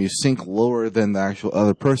point where you sink lower than the actual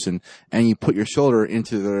other person, and you put your shoulder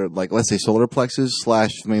into their, like, let's say solar plexus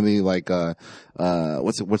 / maybe like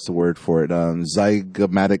what's the word for it?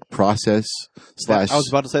 Zygomatic process / I was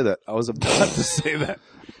about to say that.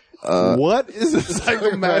 What is a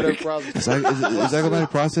zygomatic? zygomatic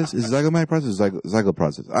process? Is it zygomatic process or zygo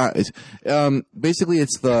process? It's basically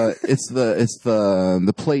it's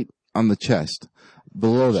the plate on the chest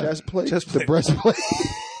below that. Chest plate? The breastplate?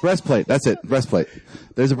 Breastplate. That's it. Breastplate.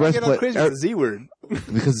 There's a Get all breastplate crazy with the Z word.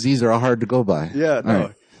 because these are hard to go by. Yeah, no. All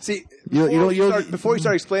right. See, You before you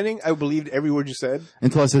start explaining, I believed every word you said.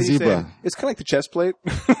 until I said Then you zebra. said, it's kind of like the chest plate.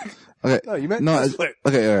 Okay. No, you meant no. chest plate.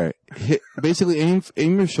 Okay. All right. Basically, aim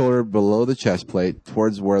your shoulder below the chest plate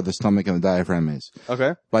towards where the stomach and the diaphragm is.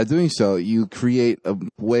 Okay. By doing so, you create a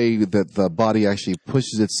way that the body actually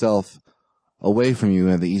pushes itself away from you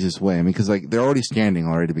in the easiest way. I mean, because like they're already standing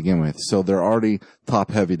already to begin with, so they're already top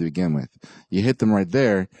heavy to begin with. You hit them right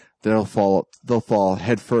there, they'll fall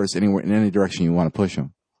head first anywhere in any direction you want to push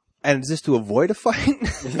them. And is this to avoid a fight?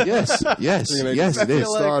 Yes, yes, yes, I it is.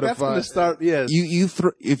 feel like Start a that's going to fight. start, yes.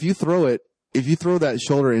 If you throw that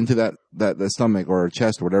shoulder into that stomach or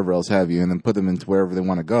chest or whatever else have you, and then put them into wherever they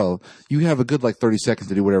want to go, you have a good like 30 seconds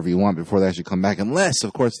to do whatever you want before they actually come back. Unless,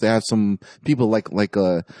 of course, they have some people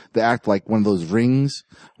they act like one of those rings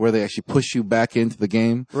where they actually push you back into the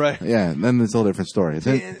game. Right. Yeah. Then it's a whole different story.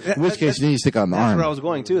 Then, in which case, you need to stick on the That's arm. where I was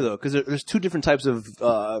going too, though, because there's two different types of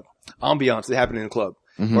ambiance that happen in a club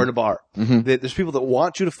Mm-hmm. or in a bar. There's people that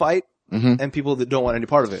want you to fight and people that don't want any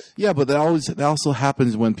part of it. Yeah, but that also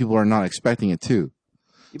happens when people are not expecting it too.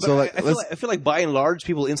 But So, like, I feel like by and large,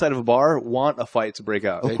 people inside of a bar want a fight to break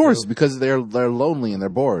out. Of course, because they're lonely and they're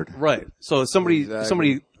bored. Right. So somebody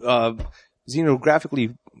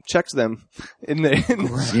xenographically checks them in the.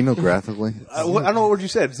 Xenographically. I don't know what word you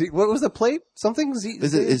said. What was the plate? Something? Is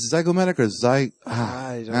it zygomatic or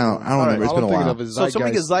I don't remember. It's been a while. So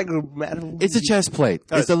somebody gets zygomatic. It's a chest plate.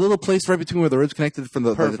 It's a little place right between where the ribs connected from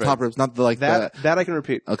the top ribs, not the, like that I can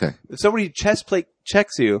repeat. Okay. If somebody chest plate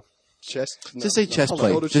checks you, Chest? Just say chest plate.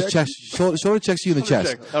 Shoulder Just check? shoulder checks you in the chest.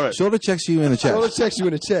 check. All right. Shoulder checks you in the chest. Shoulder checks you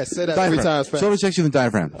in the chest. Say that 3 Diaphragm. times fast. Shoulder checks you in the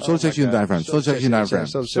diaphragm. Shoulder checks you in the diaphragm. Shoulder checks you in the diaphragm.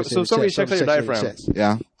 Shoulder So- checks so in the somebody chest. checks out your Shoulder checks in the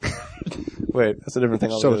diaphragm. chest. Yeah. wait, that's a different thing.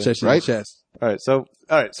 Shoulder checks in the Right? chest. All right. So,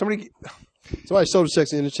 all right. Somebody, Somebody shoulder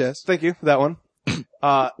checks you in the chest. thank you for that one.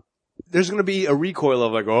 There's going to be a recoil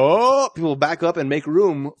of like, oh, people will back up and make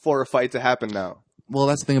room for a fight to happen now. Well,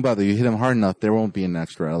 that's the thing about it. You hit them hard enough, there won't be an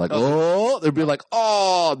extra. Like, oh, they'll be like,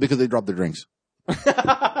 oh, because they dropped their drinks.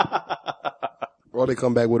 Or they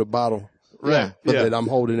come back with a bottle. Right. But Yeah. that I'm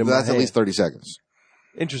holding in my That's hand. at least 30 seconds.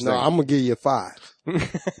 Interesting. No, I'm going to give you 5. I'm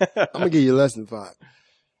going to give you less than 5.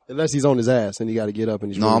 Unless he's on his ass and he got to get up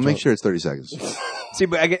and he's No, really I'll make drunk. sure it's 30 seconds. See,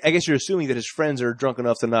 but I guess you're assuming that his friends are drunk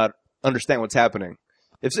enough to not understand what's happening.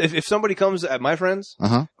 If somebody comes at my friends,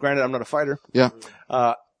 Uh-huh. granted I'm not a fighter, Yeah.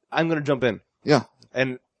 I'm going to jump in. Yeah.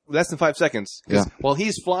 And less than 5 seconds. 'Cause Yeah. While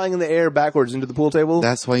he's flying in the air backwards into the pool table.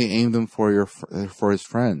 That's why you aim them for his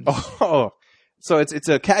friends. Oh. So it's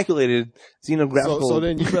a calculated xenographical. So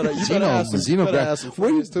then you better ask some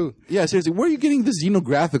friends too. Yeah, seriously, where are you getting the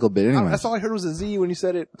xenographical bit anyway? That's all I heard was a Z when you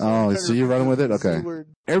said it. Oh, so you're running with it? Okay. Z word.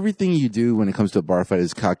 Everything you do when it comes to a bar fight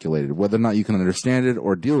is calculated. Whether or not you can understand it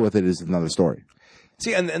or deal with it is another story.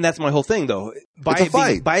 See, and that's my whole thing, though. By It's a it being,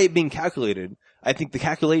 fight. by it being calculated, I think the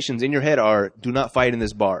calculations in your head are: do not fight in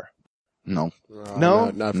this bar. No. No?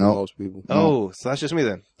 Not for No. most people. Oh, so that's just me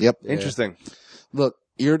then. Yep. Interesting. Look,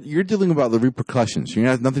 you're dealing about the repercussions. You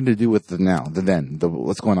have nothing to do with the now, the then,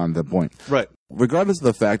 what's going on at that point. Right. Regardless of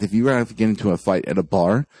the fact, if you have to get into a fight at a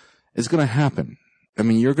bar, it's going to happen. I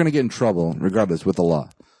mean, you're going to get in trouble regardless with the law.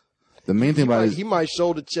 The main thing about it is, he might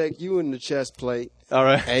shoulder check you in the chest plate, All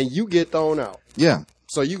right. and you get thrown out. yeah.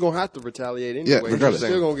 So you're going to have to retaliate anyway. Yeah, You're regardless.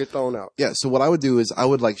 still going to get thrown out. Yeah, so what I would do is I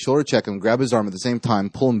would like shoulder check him, grab his arm at the same time,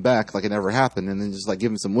 pull him back like it never happened, and then just like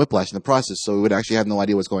give him some whiplash in the process so he would actually have no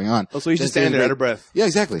idea what's going on. Oh, so he's just standing there out of breath. Yeah,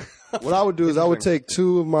 exactly. What I would do is I would take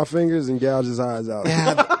 2 of my fingers and gouge his eyes out.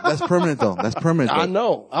 Yeah, that's permanent though. That's permanent. I Though.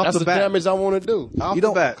 know. Off That's the the bat. damage I want to do. Off You the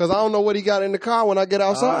don't- bat. Because I don't know what he got in the car when I get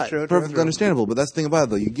outside. True, Perfectly understandable, but that's the thing about it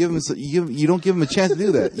though. You don't give him a chance to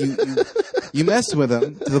do that. You mess with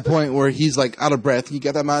him to the point where he's like out of breath. You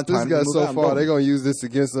got that amount of This time. guy to move so on, far, boom. they're going to use this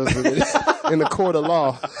against us in the court of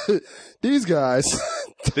law. These guys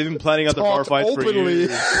They've been planning out the bar talk fights for openly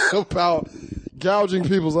years. about gouging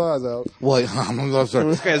people's eyes out. Well, I'm sorry.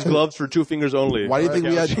 This guy has gloves for 2 fingers only. Why do you think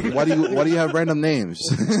we had? Why do you have random names?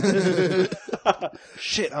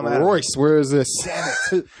 Shit, I'm out. Royce, where is this?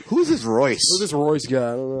 Who's this Royce? Who's this Royce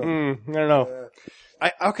guy? I don't know.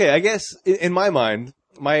 I don't know. I guess in my mind,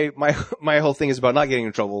 my whole thing is about not getting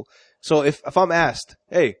in trouble. So if I'm asked,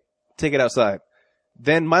 hey, take it outside,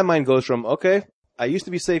 then my mind goes from, okay, I used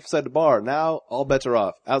to be safe inside the bar. Now all bets are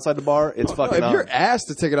off. Outside the bar, it's fucking if on. you're asked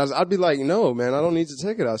to take it outside, I'd be like, no, man, I don't need to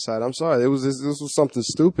take it outside. I'm sorry. This was something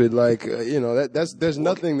stupid. Like, there's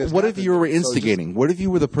nothing that's. What if you were happened. So instigating? What if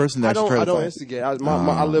you were the person that I tried to don't fight? instigate. I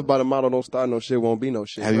live by the motto: don't start no shit, won't be no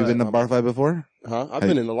shit. Have you been in a bar fight before? Huh? I've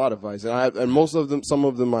been in a lot of fights, and most of them, some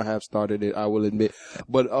of them I have started it. I will admit,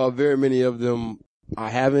 but very many of them I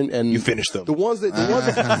haven't. And You finished them. The ones that,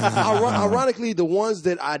 ironically, the ones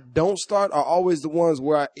that I don't start are always the ones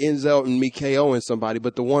where I ends up in me KOing somebody.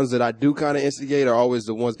 But the ones that I do kind of instigate are always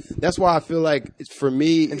the ones. That's why I feel like it's, for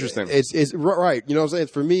me, Interesting. It's right. You know what I'm saying?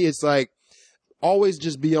 For me, it's like, always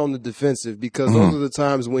just be on the defensive because those are the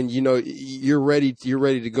times when, you're ready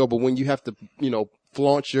to go. But when you have to,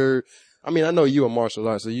 flaunt your, I mean, I know you a martial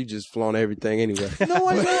artist, so you just flaunt everything anyway. No,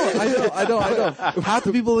 I don't. Half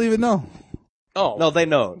the people even know. Oh. No, they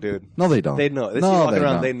know, dude. No, they don't. They know. They see No, you walking they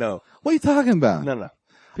around, don't. they know. What are you talking about? No.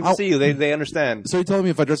 People see you, they understand. So you told me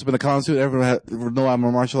if I dress up in a clown suit, everyone would know I'm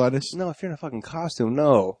a martial artist? No, if you're in a fucking costume,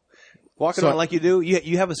 no. Walking So- around like you do,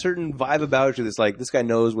 you have a certain vibe about you that's like, this guy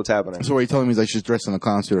knows what's happening. So what you're telling me is I should dress in a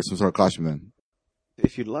clown suit or some sort of costume then?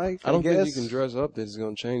 If you'd like, I don't guess. think you can dress up that's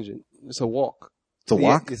going to change it. It's a walk. To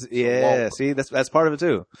walk? Yeah, walk. see, that's part of it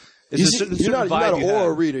too. It's You a see, certain you're not vibe an you oral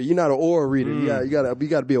have. reader. You're not an oral reader. You got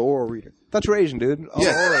to be an oral reader. Thought you were Asian, dude. Oh,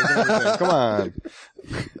 Yeah. come on.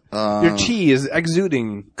 Your chi is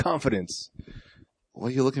exuding confidence. Why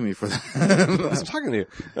are you looking at me for that? I'm talking to you.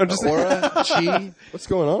 I'm just Aura, chi. What's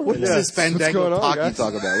going on? What is this What's fandango going on, talk you guys?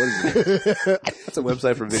 talk about? What is it? That's a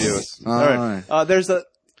website for videos. All All right. right. There's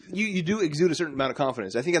you do exude a certain amount of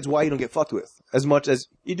confidence. I think that's why you don't get fucked with as much as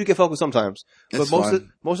you do get fucked with sometimes. It's But most fine.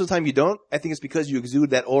 of the time you don't. I think it's because you exude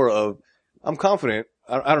that aura of I'm confident.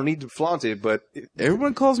 I don't need to flaunt it, but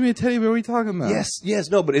Everyone calls me a teddy bear. What are you talking about? yes,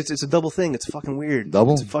 no, but it's a double thing. It's fucking weird.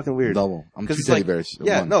 Double? It's fucking weird. Double. I'm 'Cause two it's teddy like- bears.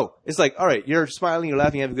 Yeah, One. no, it's like all right, you're smiling, you're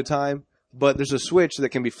laughing, having a good time, but there's a switch that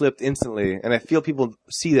can be flipped instantly, and I feel people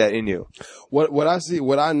see that in you. What I see,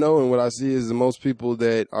 what I know, and what I see is the most people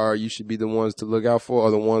that you should be the ones to look out for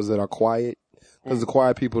are the ones that are quiet. Because the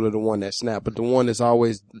quiet people are the one that snap, but the one that's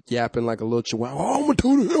always yapping like a little chihuahua. Oh, I'm gonna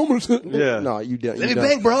do it. Yeah. No, you done. Let you me done.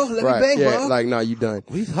 bang, bro. Let me bang, yeah, bro. Like, no, you done.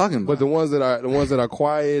 What are you talking about? But the ones that are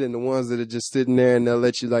quiet and the ones that are just sitting there and they'll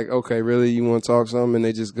let you like, okay, really, you want to talk something, and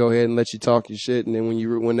they just go ahead and let you talk your shit, and then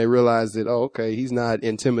when they realize that, oh, okay, he's not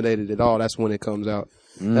intimidated at all, that's when it comes out.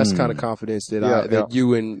 That's kind of confidence that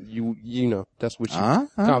you and you know, that's what you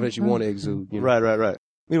confidence you want to exude. You know? Right.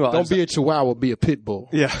 Meanwhile, Don't be a chihuahua, be a pit bull.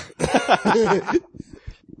 Yeah.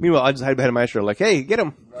 Meanwhile, I just hide behind a maestro, like, hey, get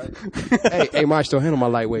him. hey, Maestro, handle my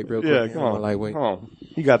lightweight real quick. Yeah, Handle come my on. lightweight. Come on.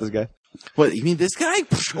 You got this guy. What, you mean this guy?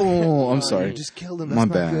 Oh, I'm sorry. You just killed him. My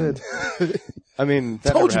That's not bad. good. I mean,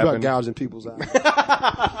 that Told you never about happened. gouging people's eyes.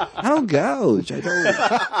 I don't gouge. I don't.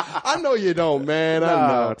 I know you don't, man. I Nah,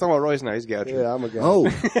 know. talking about Royce now. He's gouging. Yeah, I'm a guy. Oh,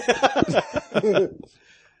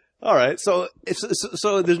 All right. So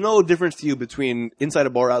there's no difference to you between inside a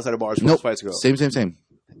bar, outside a bar, as far as nope. fights go. Same.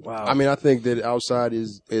 Wow. I mean, I think that outside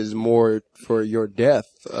is more for your death.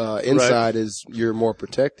 Inside is you're more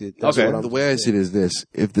protected. That's Okay. what I'm The way I see it is this: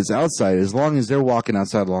 if it's outside, as long as they're walking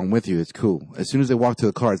outside along with you, it's cool. As soon as they walk to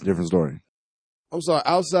the car, it's a different story. I'm sorry.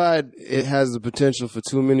 Outside, it has the potential for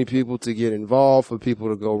too many people to get involved, for people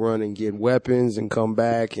to go run and get weapons and come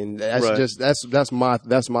back, and that's Right. just that's my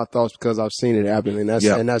thoughts because I've seen it happen, and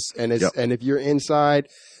Yep. and if you're inside,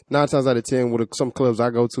 9 times out of 10, with some clubs I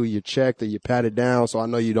go to, you're checked or you're patted down, so I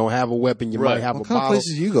know you don't have a weapon. You might have What a kind of bottle.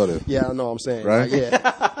 places you go to? Yeah, I know what I'm saying. Right? Like,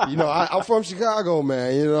 yeah. You know, I'm from Chicago,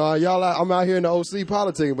 man. You know, I'm out here in the OC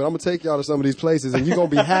politicking, but I'm going to take y'all to some of these places, and you're going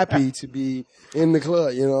to be happy to be in the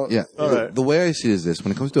club, you know? Yeah. The way I see it is this: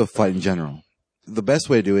 when it comes to a fight in general, the best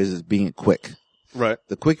way to do it is being it quick. Right.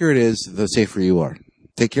 The quicker it is, the safer you are.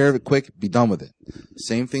 Take care of it quick, be done with it.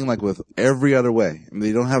 Same thing like with every other way. I mean,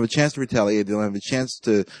 they don't have a chance to retaliate, they don't have a chance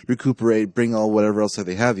to recuperate, bring all whatever else that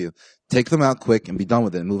they have you. Take them out quick and be done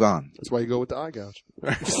with it and move on. That's why you go with the eye gouge.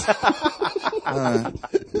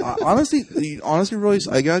 Honestly, Royce,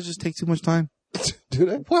 I gotta just take too much time. Do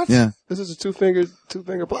that? What? Yeah. This is a two finger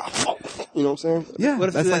block. You know what I'm saying? Yeah, What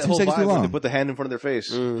if that's they like that 2 whole seconds too vibe where long. they put the hand in front of their face?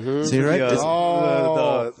 See, right? The,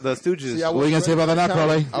 Oh. the Stooges. See, I What are you gonna say about that now,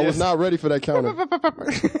 Carly? I was not ready for that counter.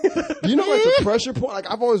 You know, like the pressure point. Like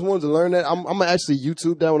I've always wanted to learn that. I'm gonna actually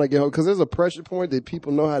YouTube that when I get home because there's a pressure point that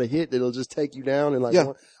people know how to hit that'll just take you down and like.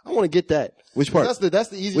 Yeah. I want to get that. Which part? That's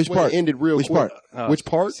the easiest Which way part? to end it real Which quick. part? Which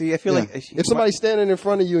part? See, I feel like If somebody's standing in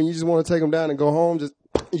front of you and you just want to take them down and go home,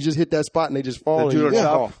 you just hit that spot and they just fall. The and judo you just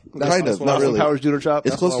chop? fall. Kind of, not really. Powers judo chop.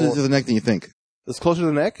 It's closer to the neck than you think. It's closer to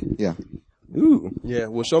the neck. Yeah. Ooh. Yeah,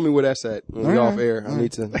 well, show me where that's at. When we All off right. air, I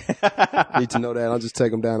need to know that. I'll just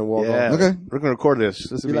take them down and walk Yeah. off. Okay. We're gonna record this.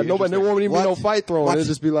 This will Be like, nobody, there won't even be What? no fight throwing. What? It'll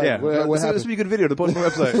just be like, Yeah. what this will happened? be a good video to post on the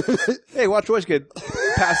website. Hey, watch Royce get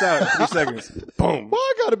pass out in 3 seconds. Boom. Well,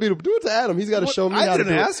 I gotta do it to Adam. He's got to show me I how to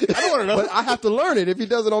didn't do ask. it. I don't want to know. But I have to learn it. If he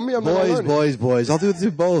does it on me, I'm not gonna learn Boys. I'll do it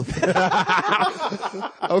to both. it.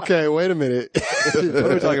 Okay, wait a minute. What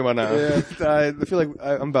are we talking about now? Yeah. I feel like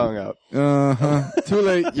I'm bowing out. Too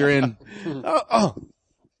late. You're in.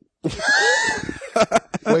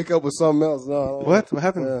 Wake up with something else. No, What? What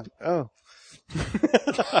happened? Yeah. Oh.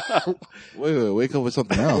 Wait. Wake up with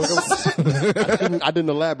something else. I didn't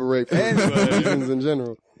elaborate for reasons in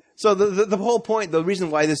general. So the whole point, the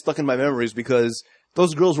reason why this stuck in my memory is because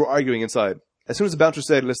those girls were arguing inside. As soon as the bouncer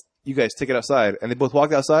said, you guys take it outside, and they both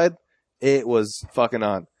walked outside, it was fucking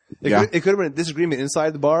on. It could have been a disagreement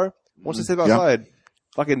inside the bar. Once they step outside,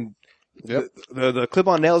 fucking the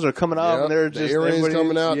clip-on nails are coming off, Yep. and they're The just earrings everybody-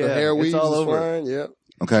 coming out, the yeah, hair it's weaves all is over. flying. Yep.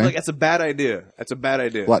 Okay. Like, that's a bad idea. That's a bad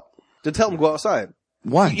idea. What? To tell them to go outside.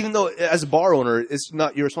 Why? Even though, as a bar owner, it's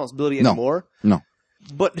not your responsibility No. anymore. No.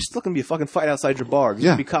 But there's still going to be a fucking fight outside your bar. There's Yeah.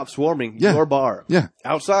 going to be cops swarming Yeah. your bar. Yeah.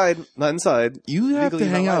 Outside, not inside. You have Legally to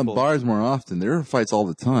hang not out in liable. bars more often. There are fights all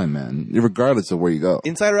the time, man. Regardless of where you go.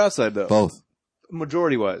 Inside or outside, though? Both.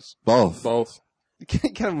 Majority-wise. Both. Both. You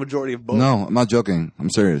can't have a majority of both. No, I'm not joking. I'm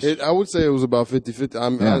serious. I would say it was about 50-50. Yeah.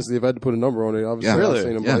 Honestly, if I had to put a number on it, obviously, Yeah. I've Really?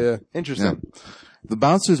 seen them. Yeah. Yeah. Interesting. The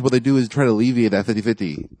bouncers, what they do is try to alleviate that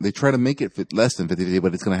 50-50. They try to make it less than 50-50,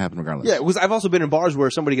 but it's going to happen regardless. Yeah, because I've also been in bars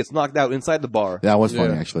where somebody gets knocked out inside the bar, That was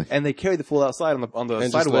funny, Yeah. actually. and they carry the fool outside on the And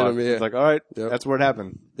just sidewalk. let 'em, yeah. It's like, all right, Yep. that's where it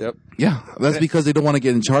happened. Yep. Yeah, that's because they don't want to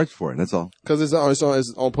get in charge for it. That's all. Because it's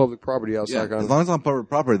on public property outside. kind As of. long as it's on public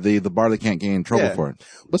property, the bar they can't get in trouble Yeah. for it.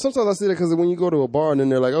 But sometimes I see that because when you go to a bar and then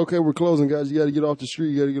they're like, okay, we're closing, guys. You got to get off the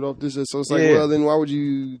street. You got to get off this. So it's like, Yeah. well, then why would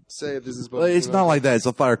you say if this is Well, it's not like that. It's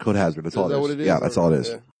a fire code hazard. That's all that it is. what it is? Yeah, that's all it is.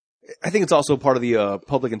 Yeah. I think it's also part of the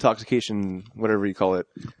public intoxication, whatever you call it.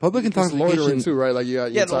 Public It's intoxication. loitering too, right? Like you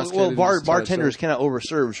got Yeah, intoxicated, well, you just try to bartenders show- cannot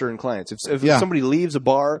overserve certain clients. If Yeah. somebody leaves a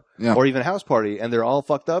bar Yeah. or even a house party and they're all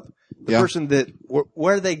fucked up, the Yeah. person that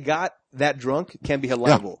where they got that drunk can be held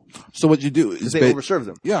liable So what you do because is they overserve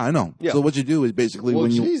them. Yeah, I know. Yeah. So what you do is basically Well,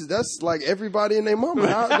 when you. geez, that's like everybody and their mama.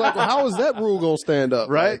 How is that rule gonna stand up?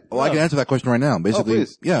 Right? Well, I can answer that question right now. Basically,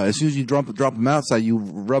 please. yeah. As soon as you drop them outside, you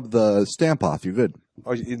rub the stamp off. You're good.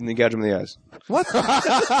 Or you can gouge them in the eyes. What?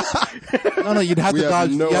 No, you'd have We to have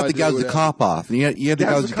gouge. no you have to idea gouge what the that- cop off, and you have to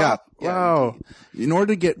gouge the cop. Wow. In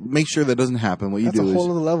order to make sure that doesn't happen, what you That's do a is whole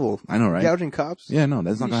other level. I know, right? Gouging cops? Yeah, no,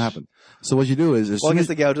 that's not gonna happen. So what you do is as Well, I soon guess as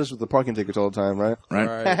they gouge us with the parking tickets all the time, right? right.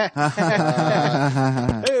 Right.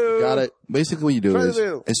 Got it. Basically, what you do Try is to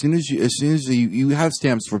do. as soon as you have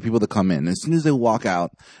stamps for people to come in. As soon as they walk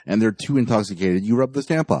out and they're too intoxicated, you rub the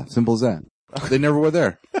stamp off. Simple as that. They never were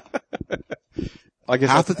there. I guess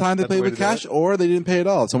Half the that's- time they that's the paid way with to do cash, it. or they didn't pay at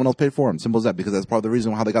all. Someone else paid for them. Simple as that. Because that's part of the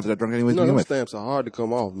reason how they got that drunk anyways. No, to begin those with. stamps are hard to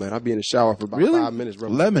come off, man. I'd be in the shower for about Really? 5 minutes.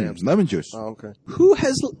 rubbing Lemon stamps. juice. Oh, okay. Who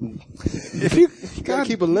has? If you You gotta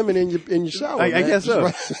keep a lemon in your shower. I man. guess so.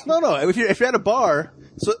 Right. No. If you're at a bar,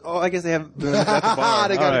 so I guess they have them at the bar.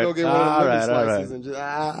 They gotta All go right. get one of All the lemon right, all slices right. and just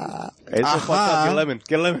Hey, it's so fucked up. Get a lemon.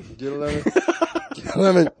 Get a lemon. get a lemon. Get a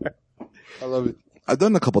lemon. I love it. I've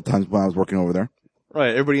done it a couple times when I was working over there.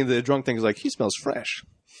 Right. Everybody in the drunk thing is like, he smells fresh.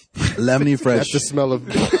 Lemony fresh. That's the smell of.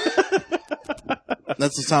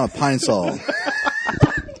 That's the sound of pine sol.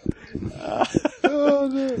 Oh,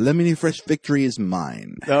 man. Lemony Fresh victory is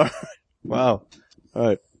mine. All right. Wow. All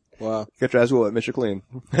right. Wow. Get your ass whooped, Mr. Clean.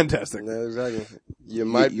 Fantastic. Yeah, exactly. You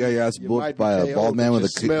might You got your ass you whooped might be by a KO, bald man but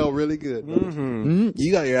with you smell really good.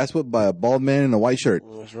 You got your ass whooped by a bald man in a white shirt.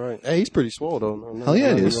 That's right. Hey, he's pretty swole though. No, Hell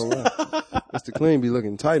yeah, I'm it not is. gonna lie. Mr. Clean be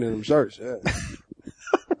looking tight in them shirts. Yeah.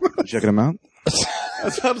 Checking him out. I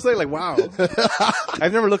was about to say, like, wow.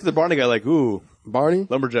 I've never looked at the Barney guy like, ooh, Barney?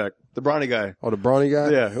 lumberjack. The Brawny guy. Oh, the brawny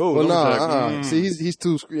guy? Yeah. Oh, Well, lumberjack. See, he's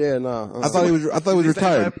too. Yeah, nah. I thought he was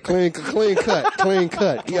retired. clean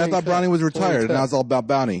cut. Yeah, I thought Brownie was retired. Now it's all about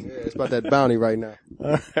bounty. Yeah, it's about that bounty right now.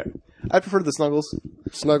 I prefer the Snuggles.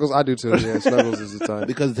 Snuggles, I do too. Yeah, Snuggles is the type.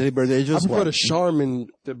 Because the teddy bear's ageless. I prefer What? the Charmin,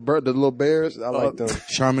 the little bears. I like them.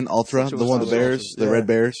 Charmin Ultra, the one with the bears, the Yeah. red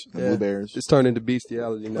bears, the Yeah. blue bears. It's turned into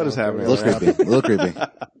bestiality now. What is happening? A little creepy. A little creepy.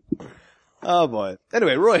 Oh, boy.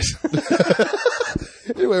 Anyway, Royce.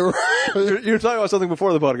 Anyway, you were talking about something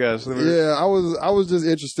before the podcast. yeah, I was just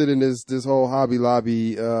interested in this whole Hobby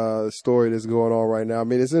Lobby story that's going on right now. I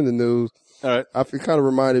mean, it's in the news. All right. It kind of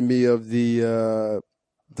reminded me of the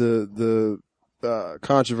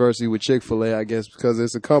controversy with Chick-fil-A, I guess, because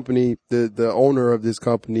it's a company. The owner of this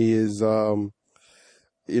company is,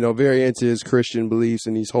 very into his Christian beliefs,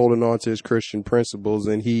 and he's holding on to his Christian principles,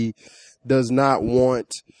 and he does not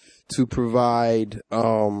want to provide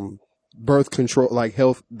birth control, like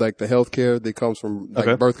the health care that comes from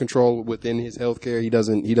Okay. birth control within his health care. He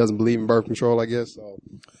doesn't believe in birth control, I guess. So,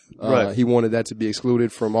 Right. he wanted that to be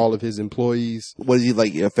excluded from all of his employees. What is he,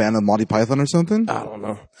 like, a fan of Monty Python or something? I don't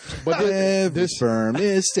know. But Every sperm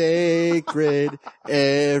is sacred.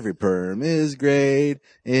 Every sperm is great.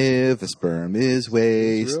 If a sperm is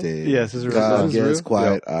wasted, Yes, this is real. God This is gets real?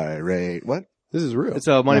 quite irate. What? this is real. It's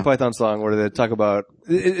a Monty Yeah. Python song where they talk about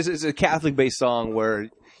it's a Catholic-based song where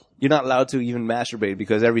you're not allowed to even masturbate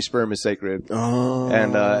because every sperm is sacred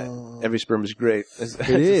and every sperm is great. As It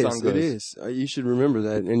the is. song goes. It is. You should remember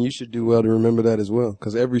that, and you should do well to remember that as well,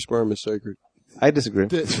 because every sperm is sacred. I disagree.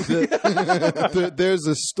 There's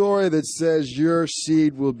a story that says your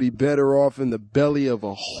seed will be better off in the belly of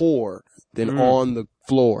a whore than on the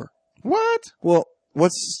floor. What? Well,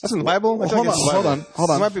 what's... That's in the Bible? Well, hold on.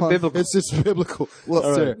 It might be biblical. It's biblical. Well,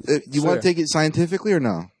 Sir. you want to take it scientifically or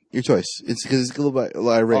no? Your choice. It's because it's a little bit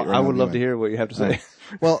irate. I would love to hear what you have to say.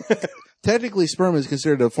 Well, technically, sperm is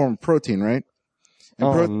considered a form of protein, right?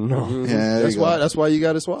 And no. Yeah, there you go. That's why you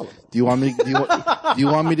got to swallow. Do you want me? Do you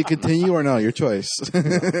want me to continue or no? Your choice.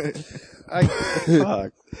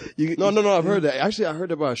 Fuck. No. I've heard that. Actually, I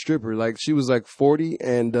heard about a stripper. Like, she was like 40,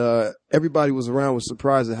 and everybody was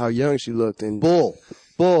surprised at how young she looked. And Bull.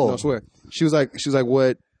 no, I swear, she was like,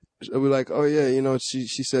 what? We're like, oh yeah, she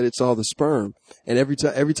said it's all the sperm. And every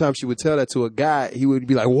time she would tell that to a guy, he would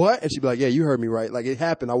be like, what? And she'd be like, yeah, you heard me right. Like, it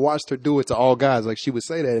happened. I watched her do it to all guys. Like, she would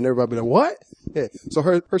say that, and everybody would be like, what? Yeah. So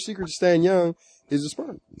her secret to staying young is the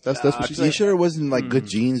sperm. That's what she You said. sure it wasn't like good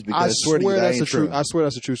genes? Because I swear to you, that that's ain't a true. I swear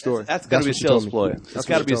that's a true story. That's got to be a what she told sales me. ploy. That's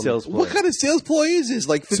got to what be a she told sales ploy. What kind of sales ploy is this?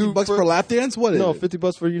 Like $50 per lap dance? What is No, it?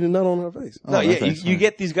 $50 for you to nut on her face. No, Oh, yeah, okay. you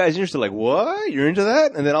get these guys interested, like, what? You're into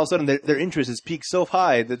that? And then all of a sudden their interest is peaked so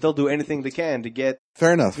high that they'll do anything they can to get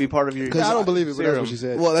Fair enough. to be part of your I don't believe it, but that's serum. what she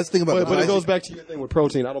said. Well, that's the thing about but it goes back to your thing with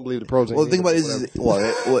protein. I don't believe the protein. Well, the thing about it is,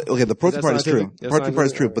 okay, the protein Is that part is true. scientific? That's Protein part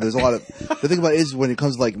is true, scientific? but there's a lot of, the thing about it is when it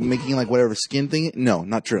comes to like making like whatever skin thing, no,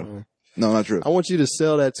 not true. No, not true. I want you to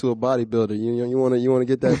sell that to a bodybuilder. You want to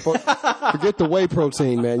get that. Forget the whey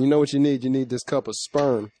protein, man. You know what you need? You need this cup of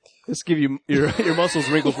sperm. Let's give you your muscles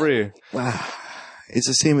wrinkle free. It's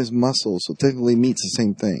the same as muscle, so technically meat's the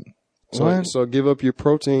same thing. So give up your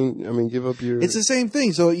protein. I mean, give up your. It's the same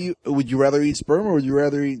thing. So would you rather eat sperm or would you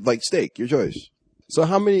rather eat like steak? Your choice. So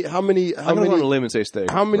how many? I'm going to go on a limb and say steak.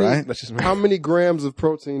 How many? Right? That's just me. How many grams of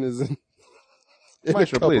protein is in a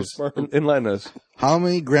Maestro, cup of please, sperm? enlighten us. How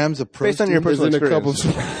many grams of protein? Based on your Is personal in a cup of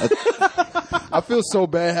experience. sperm? I feel so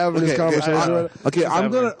bad having this conversation. right now.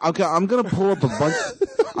 Okay, I'm gonna pull up a bunch.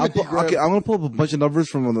 I'm gonna pull up a bunch of numbers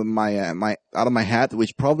from my out of my hat,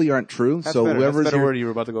 which probably aren't true. That's so better. whoever's That's a better here- word you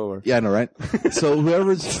were about to go over. Yeah, I know, right? So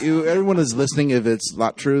everyone is listening, if it's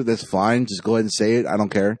not true, that's fine. Just go ahead and say it. I don't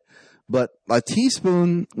care. But a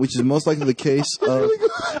teaspoon, which is most likely the case of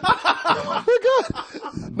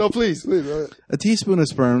No, please. Go ahead. a teaspoon of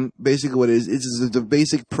sperm, basically what it is the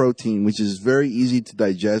basic protein, which is very easy to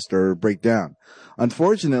digest or break down.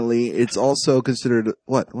 Unfortunately, it's also considered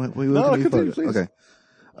what? No, continue, please. Okay.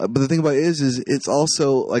 But the thing about it is it's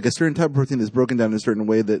also like a certain type of protein is broken down in a certain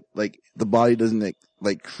way that like the body doesn't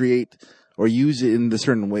like create or use it in a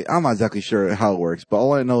certain way. I'm not exactly sure how it works, but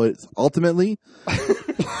all I know is ultimately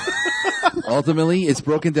it's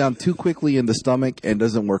broken down too quickly in the stomach and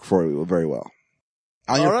doesn't work for you very well.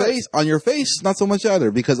 On your face, not so much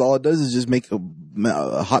either, because all it does is just make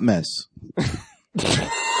a hot mess.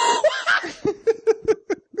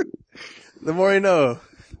 The more you know.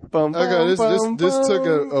 Bum, bum, Okay, bum, this bum. took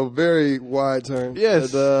a very wide turn.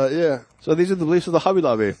 Yes. And, yeah. So these are the beliefs of the Hobby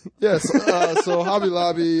Lobby. Yes. So Hobby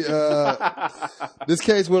Lobby, this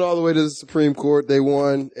case went all the way to the Supreme Court. They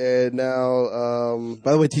won, and now,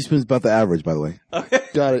 By the way, teaspoon's about the average, by the way.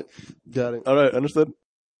 got it. All right, understood.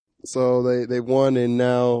 So they won, and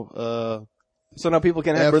now, So now people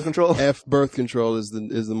can have birth control? F birth control is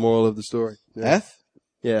the moral of the story. Yeah. F?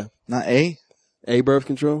 Yeah. Not A? A birth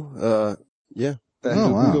control? Yeah. Oh,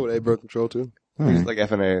 We wow. go with A birth control too. It's like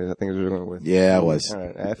F and A, I think is what we're going with. Yeah, it was. All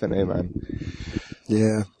right, F and A, man.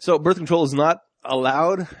 Yeah. So birth control is not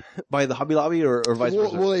allowed by the Hobby Lobby or vice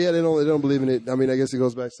versa? Well, yeah, they don't believe in it. I mean, I guess it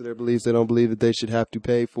goes back to their beliefs. They don't believe that they should have to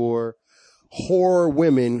pay for whore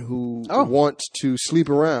women who want to sleep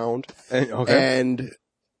around and,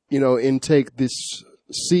 intake this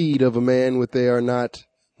seed of a man what they are not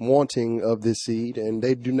wanting of this seed. And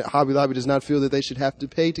they do not, Hobby Lobby does not feel that they should have to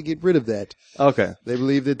pay to get rid of that. Okay. They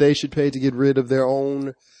believe that they should pay to get rid of their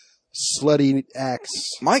own slutty acts.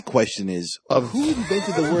 My question is, who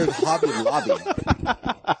invented the word Hobby Lobby?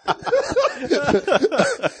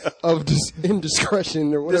 Of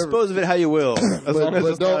indiscretion or whatever. Dispose of it how you will. As long as But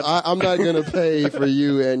it's don't, not- I'm not going to pay for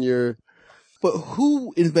you and your... But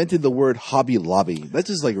who invented the word Hobby Lobby? That's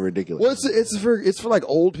just like ridiculous. Well, it's for like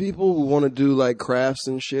old people who want to do like crafts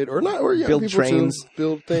and shit, or not, or young Build people trains. too,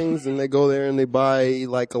 build things, and they go there and they buy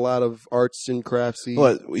like a lot of arts and craftsy.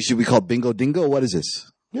 What, should we call Bingo Dingo? What is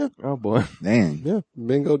this? Oh boy. Dang. Yeah,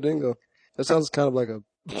 bingo dingo. That sounds kind of like a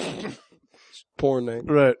porn name.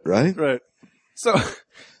 Right. Right? So,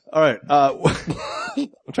 all right.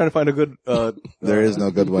 I'm trying to find a good There is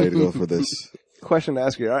no good way to go for this. question to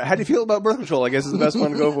ask you. All right, how do you feel about birth control? I guess is the best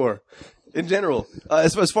one to go for. In general,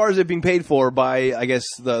 as far as it being paid for by, I guess,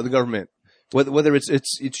 the government, whether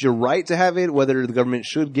it's your right to have it, whether the government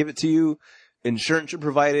should give it to you, insurance should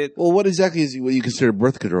provide it. Well, what exactly is what you consider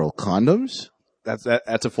birth control? Condoms? That's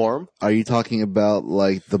a form. Are you talking about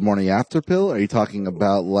like the morning after pill? Are you talking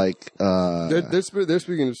about like They're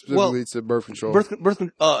speaking specifically to birth control.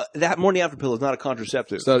 That morning after pill is not a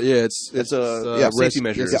contraceptive. So yeah, it's a safety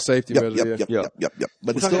measure. It's a safety measure. Yep.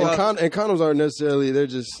 But it's And, still and condoms aren't necessarily. They're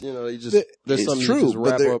just there's it's something true, you just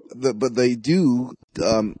wrap up. but they do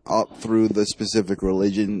up through the specific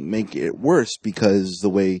religion make it worse because the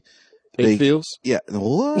way It feels. Yeah.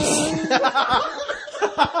 What?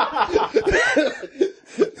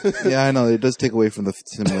 Yeah, I know. It does take away from the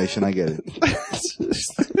simulation. I get it.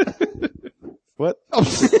 What? I'm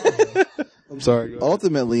sorry. Go ahead.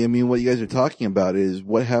 Ultimately, I mean, what you guys are talking about is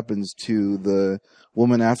what happens to the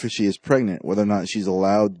woman after she is pregnant, whether or not she's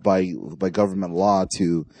allowed by government law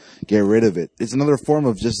to get rid of it. It's another form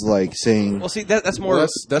of just like saying, Well, see, that's more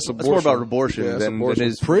that's more about abortion. abortion Yeah, that's than abortion. it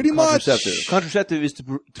is Pretty much. contraceptive. Contraceptive is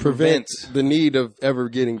to prevent the need of ever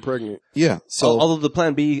getting pregnant. yeah. So although the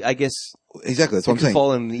plan B, I guess, exactly, that's what it I'm could saying.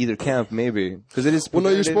 fall in either camp, maybe because it is. Well, no,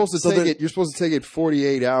 you're preventative. supposed to take it. You're supposed to take it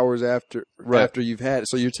 48 hours after you've had it.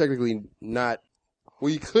 So you're technically not. Well,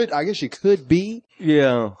 you could. I guess you could be.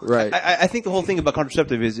 Yeah, Right. I think the whole thing about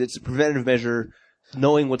contraceptive is it's a preventative measure,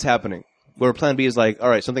 knowing what's happening. Where plan B is like, all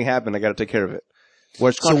right, something happened, I got to take care of it.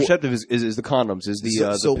 Whereas contraceptive is the condoms, is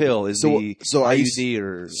the pill, is the IUD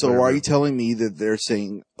or. So whatever. are you telling me that they're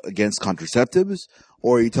saying against contraceptives,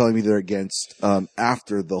 or are you telling me they're against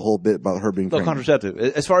after the whole bit about her being No, pregnant? contraceptive.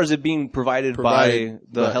 As far as it being provided by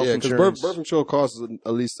the health because insurance. birth control costs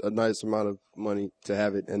at least a nice amount of money to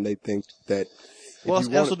have it, and they think that. Well, if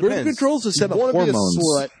it you also want- Birth depends. control's a set of want to be a hormones.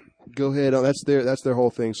 slut, go ahead. That's their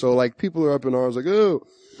whole thing. So like people are up in arms like, oh,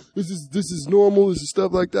 this is normal. This is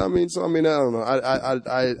stuff like that. I don't know.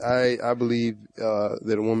 I believe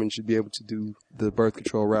that a woman should be able to do the birth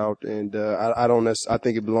control route, and I don't. I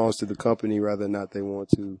think it belongs to the company rather than not they want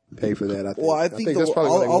to pay for that. Well, I think that's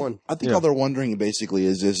probably what they all, want. I think all they're wondering basically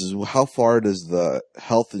is this: is how far does the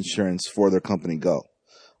health insurance for their company go?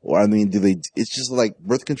 Or I mean, do they? It's just like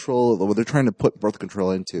birth control. What they're trying to put birth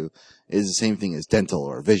control into is the same thing as dental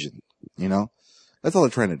or vision. You know, that's all they're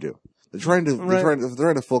trying to do. They're trying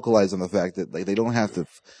to focalize on the fact that like they don't have to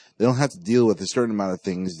deal with a certain amount of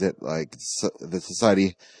things that like the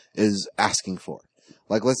society is asking for.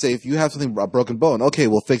 Like, let's say if you have something, a broken bone, okay,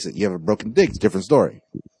 we'll fix it. You have a broken dick, it's a different story.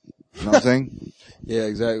 You know what I'm saying? Yeah,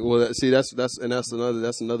 exactly. Well, see, that's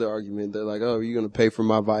another argument. They're like, oh, are you going to pay for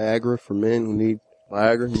my Viagra for men who need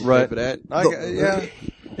Viagra? You Right. pay for that? Yeah.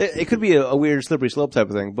 It could be a weird slippery slope type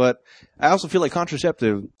of thing, but I also feel like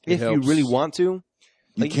contraceptive, if you helps. really want to, You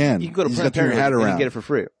like, can. You can go to You just Planned gotta turn your Parenthood hat and you around. can get it for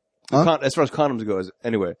free. Huh? As far as condoms go,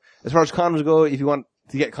 anyway. As far as condoms go, if you want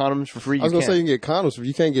to get condoms for free. I was gonna say you can get condoms, but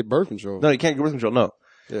you can't get birth control. No, you can't get birth control. No.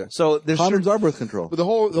 Yeah. So there's Condoms are birth control. But the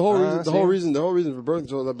whole see? reason for birth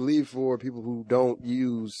control is, I believe, for people who don't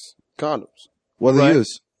use condoms. What do Right. they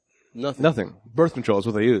use? Nothing. Birth control is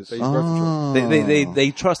what they use. They use birth control.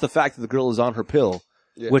 They trust the fact that the girl is on her pill,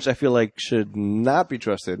 Yeah. which I feel like should not be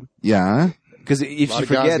trusted. Yeah. Because if A she lot of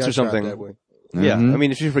guys forgets got or something, trapped that way. yeah. Mhm. I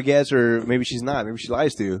mean, if she forgets, or maybe she's not, maybe she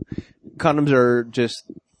lies to you. Condoms are just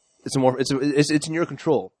it's in your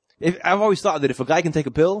control. I've always thought that if a guy can take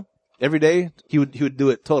a pill every day, he would do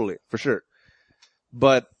it totally for sure.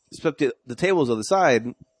 But the tables on the side,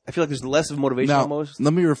 I feel like there's less of motivation Now, almost.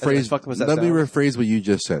 let me As rephrase. fucked up as that Let me sounds. rephrase what you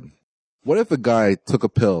just said. What if a guy took a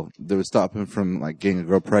pill that would stop him from like getting a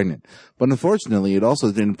girl pregnant? But unfortunately, it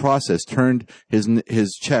also in the process turned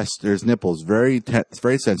his chest or his nipples very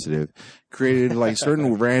sensitive, created like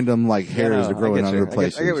certain random like hairs that grow in other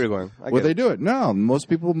places. I get where you're going. Would they do it? No, most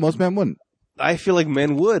men wouldn't. I feel like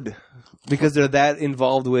men would, because they're that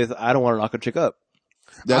involved with, I don't want to knock a chick up.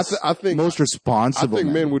 That's I think most responsible. I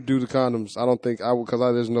think men would do the condoms. I don't think I would, because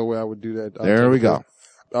there's no way I would do that. There we go.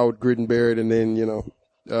 I would grit and bear it, and then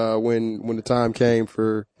when the time came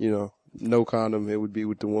for no condom, it would be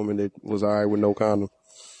with the woman that was all right with no condom.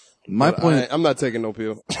 My But point. I'm not taking no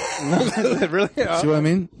pill. Really? See what I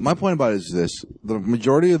mean? My point about it is this: the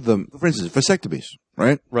majority of for instance, vasectomies,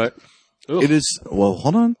 right? Right. It is. Well,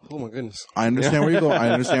 hold on. Oh my goodness. I understand where you're going. I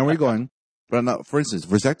understand where you're going. But not, for instance,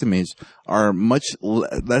 vasectomies are much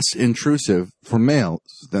less intrusive for males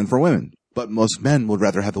than for women. But most men would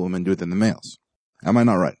rather have the women do it than the males. Am I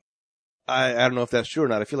not right? I don't know if that's true or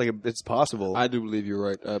not. I feel like it's possible. I do believe you're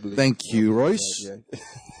right. I believe. Thank you, Royce. Yeah.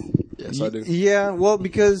 Yes, I do. Yeah, well,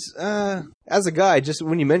 because as a guy, just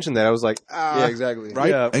when you mentioned that, I was like, Yeah, exactly. Right?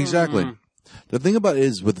 Yeah. Exactly. The thing about it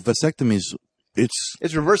is with vasectomies,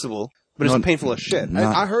 it's reversible, but No, it's painful as shit. no.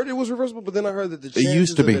 I heard it was reversible, but then I heard that the chances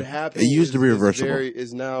used to of be. it happening It used to be reversible.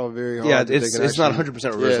 is now very hard. Yeah, that they can it's not actually- 100% Yeah,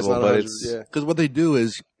 it's reversible, not but 100%, it's yeah. because what they do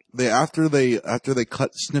is after they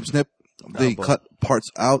cut snip, they cut parts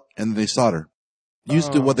out and they solder.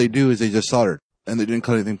 Used to what they do is they just soldered and they didn't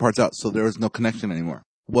cut anything parts out, so there was no connection anymore.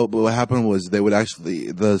 What happened was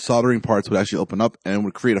the soldering parts would actually open up and it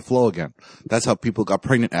would create a flow again. That's how people got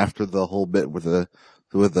pregnant after the whole bit with the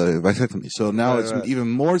vasectomy. So now it's even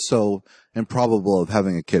more so improbable of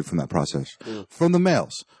having a kid from that process. From the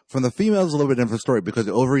males. From the females, a little bit different story because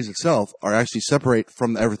the ovaries itself are actually separate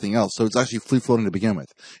from everything else. So it's actually free floating to begin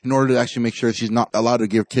with. In order to actually make sure she's not allowed to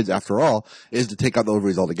give kids after all, is to take out the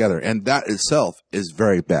ovaries altogether. And that itself is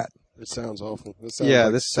very bad. It sounds awful. It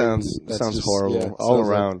sounds this sounds horrible yeah, all sounds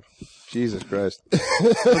around. Jesus Christ.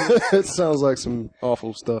 It sounds like some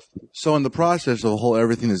awful stuff. So in the process of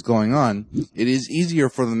everything that's going on, it is easier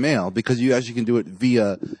for the male because you actually can do it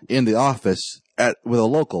via in the office with a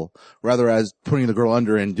local, rather as putting the girl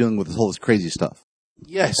under and dealing with this crazy stuff.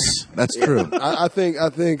 Yes, that's true. I think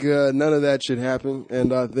none of that should happen,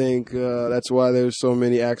 and I think that's why there's so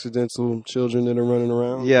many accidental children that are running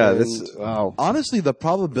around. Yeah, And wow. Honestly, the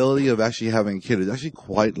probability of actually having a kid is actually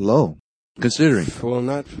quite low, considering. well,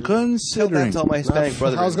 not Considering. Tell my Hispanic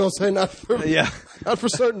brother. I was gonna say not for not for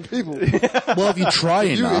certain people. Well, if you try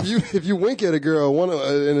enough. If you wink at a girl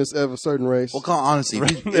of a certain race, Well, honestly,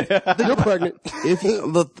 you're pregnant.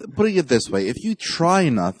 putting it this way, if you try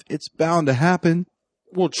enough, it's bound to happen.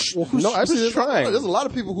 Well, no, actually, who's trying? there's a lot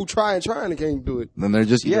of people who try and can't do it. Then they're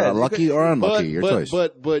just either lucky or unlucky. Your choice.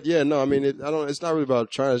 But yeah, no, I mean, it's not really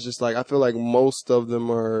about trying. It's just like I feel like most of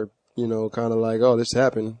them are, kind of like, oh, this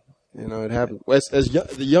happened. It happened.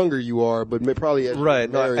 The younger you are, but probably as Right.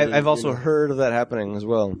 No, married, I've also heard of that happening as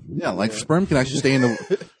well. Yeah, like sperm can actually stay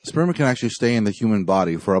in the human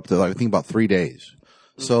body for up to I think about 3 days.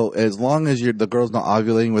 So as long as the girl's not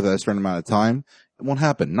ovulating within a certain amount of time, it won't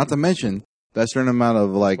happen. Not to mention that certain amount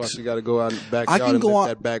of Plus, you got to go out and back. I can go on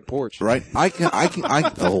that back porch, right?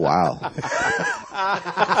 Oh wow.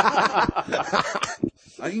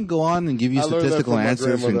 I can go on and give you I learned that statistical from my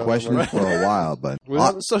answers and grandmother. questions for a while, but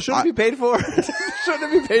So should it be paid for?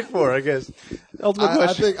 Shouldn't it be paid for? I guess. Ultimate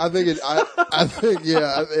question. I think,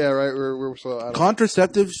 yeah, right. We're so. I don't-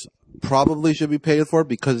 contraceptives probably should be paid for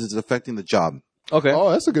because it's affecting the job. Okay. Oh,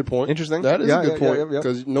 that's a good point. Interesting. That is Yeah, a good yeah, point yeah, yeah.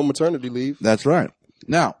 because no maternity leave. That's right.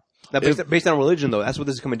 Now, Now, based on religion, though, that's what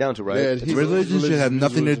this is coming down to, right? Yeah, It's religion should have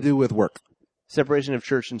nothing to do with work. separation of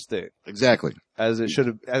church and state, Exactly. as it should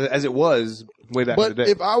have, as it was way back in But the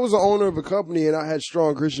day. if I was an owner of a company and I had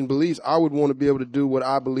strong Christian beliefs, I would want to be able to do what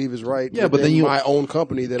I believe is right. Yeah, but then you- my own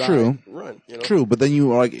company that True. I run. True, but then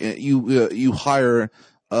you you hire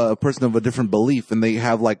a person of a different belief, and they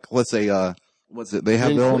have let's say what's it? They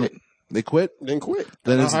have their own. They quit. Then quit.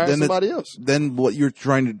 Then I'll it's hire somebody else. Then what you're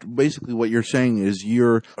trying to basically what you're saying is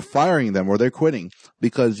you're firing them or they're quitting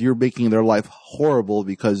because you're making their life horrible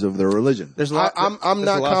because of their religion. There's a lot. I'm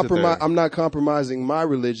not compromising my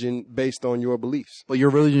religion based on your beliefs. But your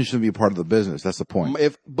religion shouldn't be a part of the business. That's the point.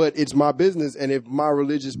 But it's my business, and if my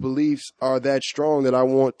religious beliefs are that strong that I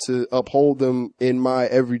want to uphold them in my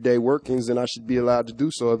everyday workings, then I should be allowed to do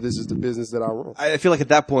so if this is the business that I run. I feel like at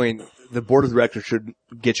that point, the board of directors should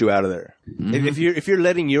get you out of there. Mm-hmm. If you're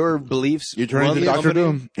letting your beliefs, You're turning run to the Dr. company-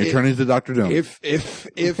 Doom. You're turning to Dr. Doom. If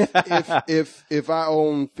I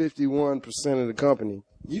own 51% of the company,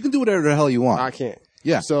 You can do whatever the hell you want. I can't.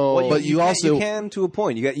 Yeah. So, Well, But you also- you can to a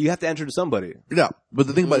point. You have to answer to somebody. Yeah. But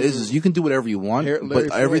the thing about it is you can do whatever you want, Larry but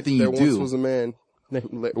Flint, everything you there once do. was a man named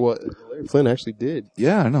Larry Flint actually did.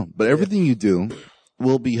 Yeah, I know. But everything you do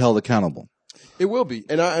will be held accountable. It will be,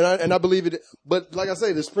 and I believe it. But like I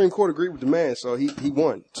say, the Supreme Court agreed with the man, so he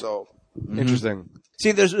won. So Interesting.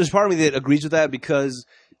 See, there's part of me that agrees with that because,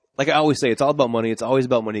 like I always say, it's all about money. It's always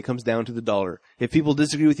about money. It comes down to the dollar. If people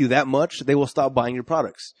disagree with you that much, they will stop buying your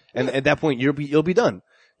products, and at that point, you'll be done.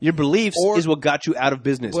 Your beliefs is what got you out of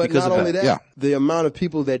business but because not of only that. that, Yeah. the amount of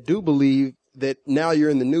people that do believe that now you're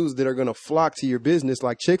in the news that are going to flock to your business,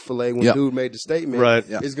 like Chick-fil-A when Yeah. dude made the statement, Right.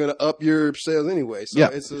 Yeah. is going to up your sales anyway. So Yeah.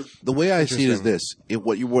 it's a The way I see it is this: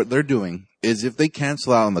 what they're doing is if they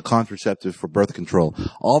cancel out on the contraceptive for birth control,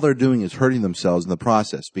 all they're doing is hurting themselves in the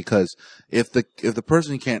process. Because if the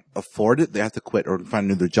person can't afford it, they have to quit or find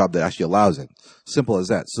another job that actually allows it. Simple as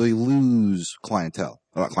that. So they lose clientele.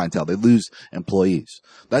 Not clientele. They lose employees.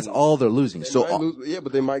 That's all they're losing. So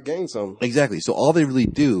but they might gain some. exactly. So all they really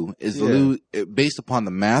do is lose based upon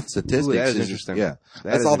the math statistics. Ooh, that is is interesting. Yeah, That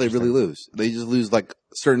that's is all they really lose. They just lose like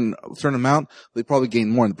certain amount. They probably gain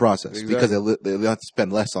more in the process because they have to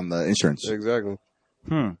spend less on the insurance. Exactly.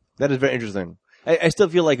 That is very interesting. I still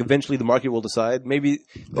feel like eventually the market will decide. Maybe.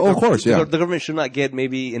 Of course, yeah. The government should not get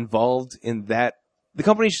maybe involved in that. The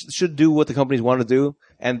companies should do what the companies want to do,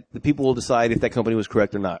 and the people will decide if that company was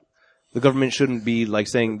correct or not. The government shouldn't be like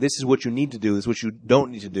saying, this is what you need to do, this is what you don't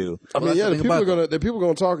need to do. I mean, that's the thing about the people are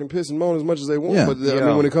gonna talk and piss and moan as much as they want, Yeah. but I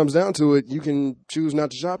mean, when it comes down to it, you can choose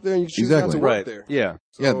not to shop there and you can choose not Exactly. to work Right. there. Yeah.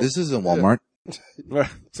 Yeah, this isn't Walmart. This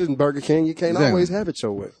isn't Burger King. You can't Exactly. always have it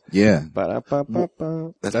your way. Yeah,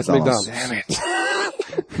 Ba-da-ba-ba-ba. that's McDonald's. Damn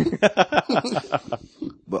it.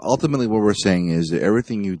 But ultimately, what we're saying is that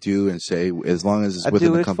everything you do and say, as long as it's I within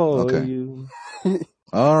do the it company. for Okay. you.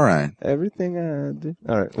 All right. Everything I do.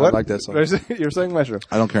 All right. I like that song. You're saying Maestro.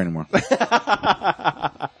 I don't care anymore.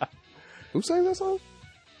 Who sang that song?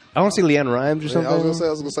 I want to see Leanne Rimes or I something. was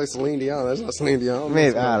gonna say Celine Dion. That's not Celine Dion.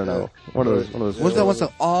 Maybe, I don't know. One of those. What's that one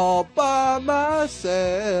song? All by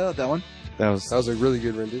myself. That one? That was. That was a really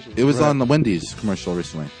good rendition. It was on the Wendy's commercial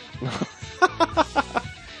recently.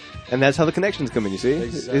 And that's how the connections come in, you see?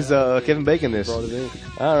 Exactly. Is Kevin Bacon this? Brought it in.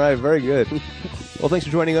 All right, very good. Well, thanks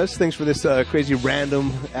for joining us. Thanks for this crazy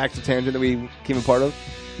random act of tangent that we became a part of.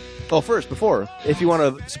 Oh, if you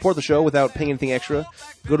want to support the show without paying anything extra,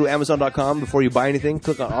 go to Amazon.com before you buy anything.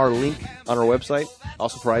 Click on our link on our website,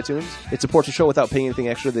 also for iTunes. It supports the show without paying anything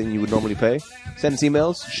extra than you would normally pay. Send us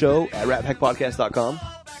emails, show@ratpackpodcast.com.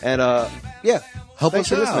 And, yeah. Help Thanks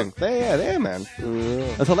us for out. listening. Yeah, man.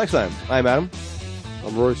 Until next time, I'm Adam.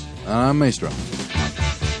 I'm Royce. Maestro.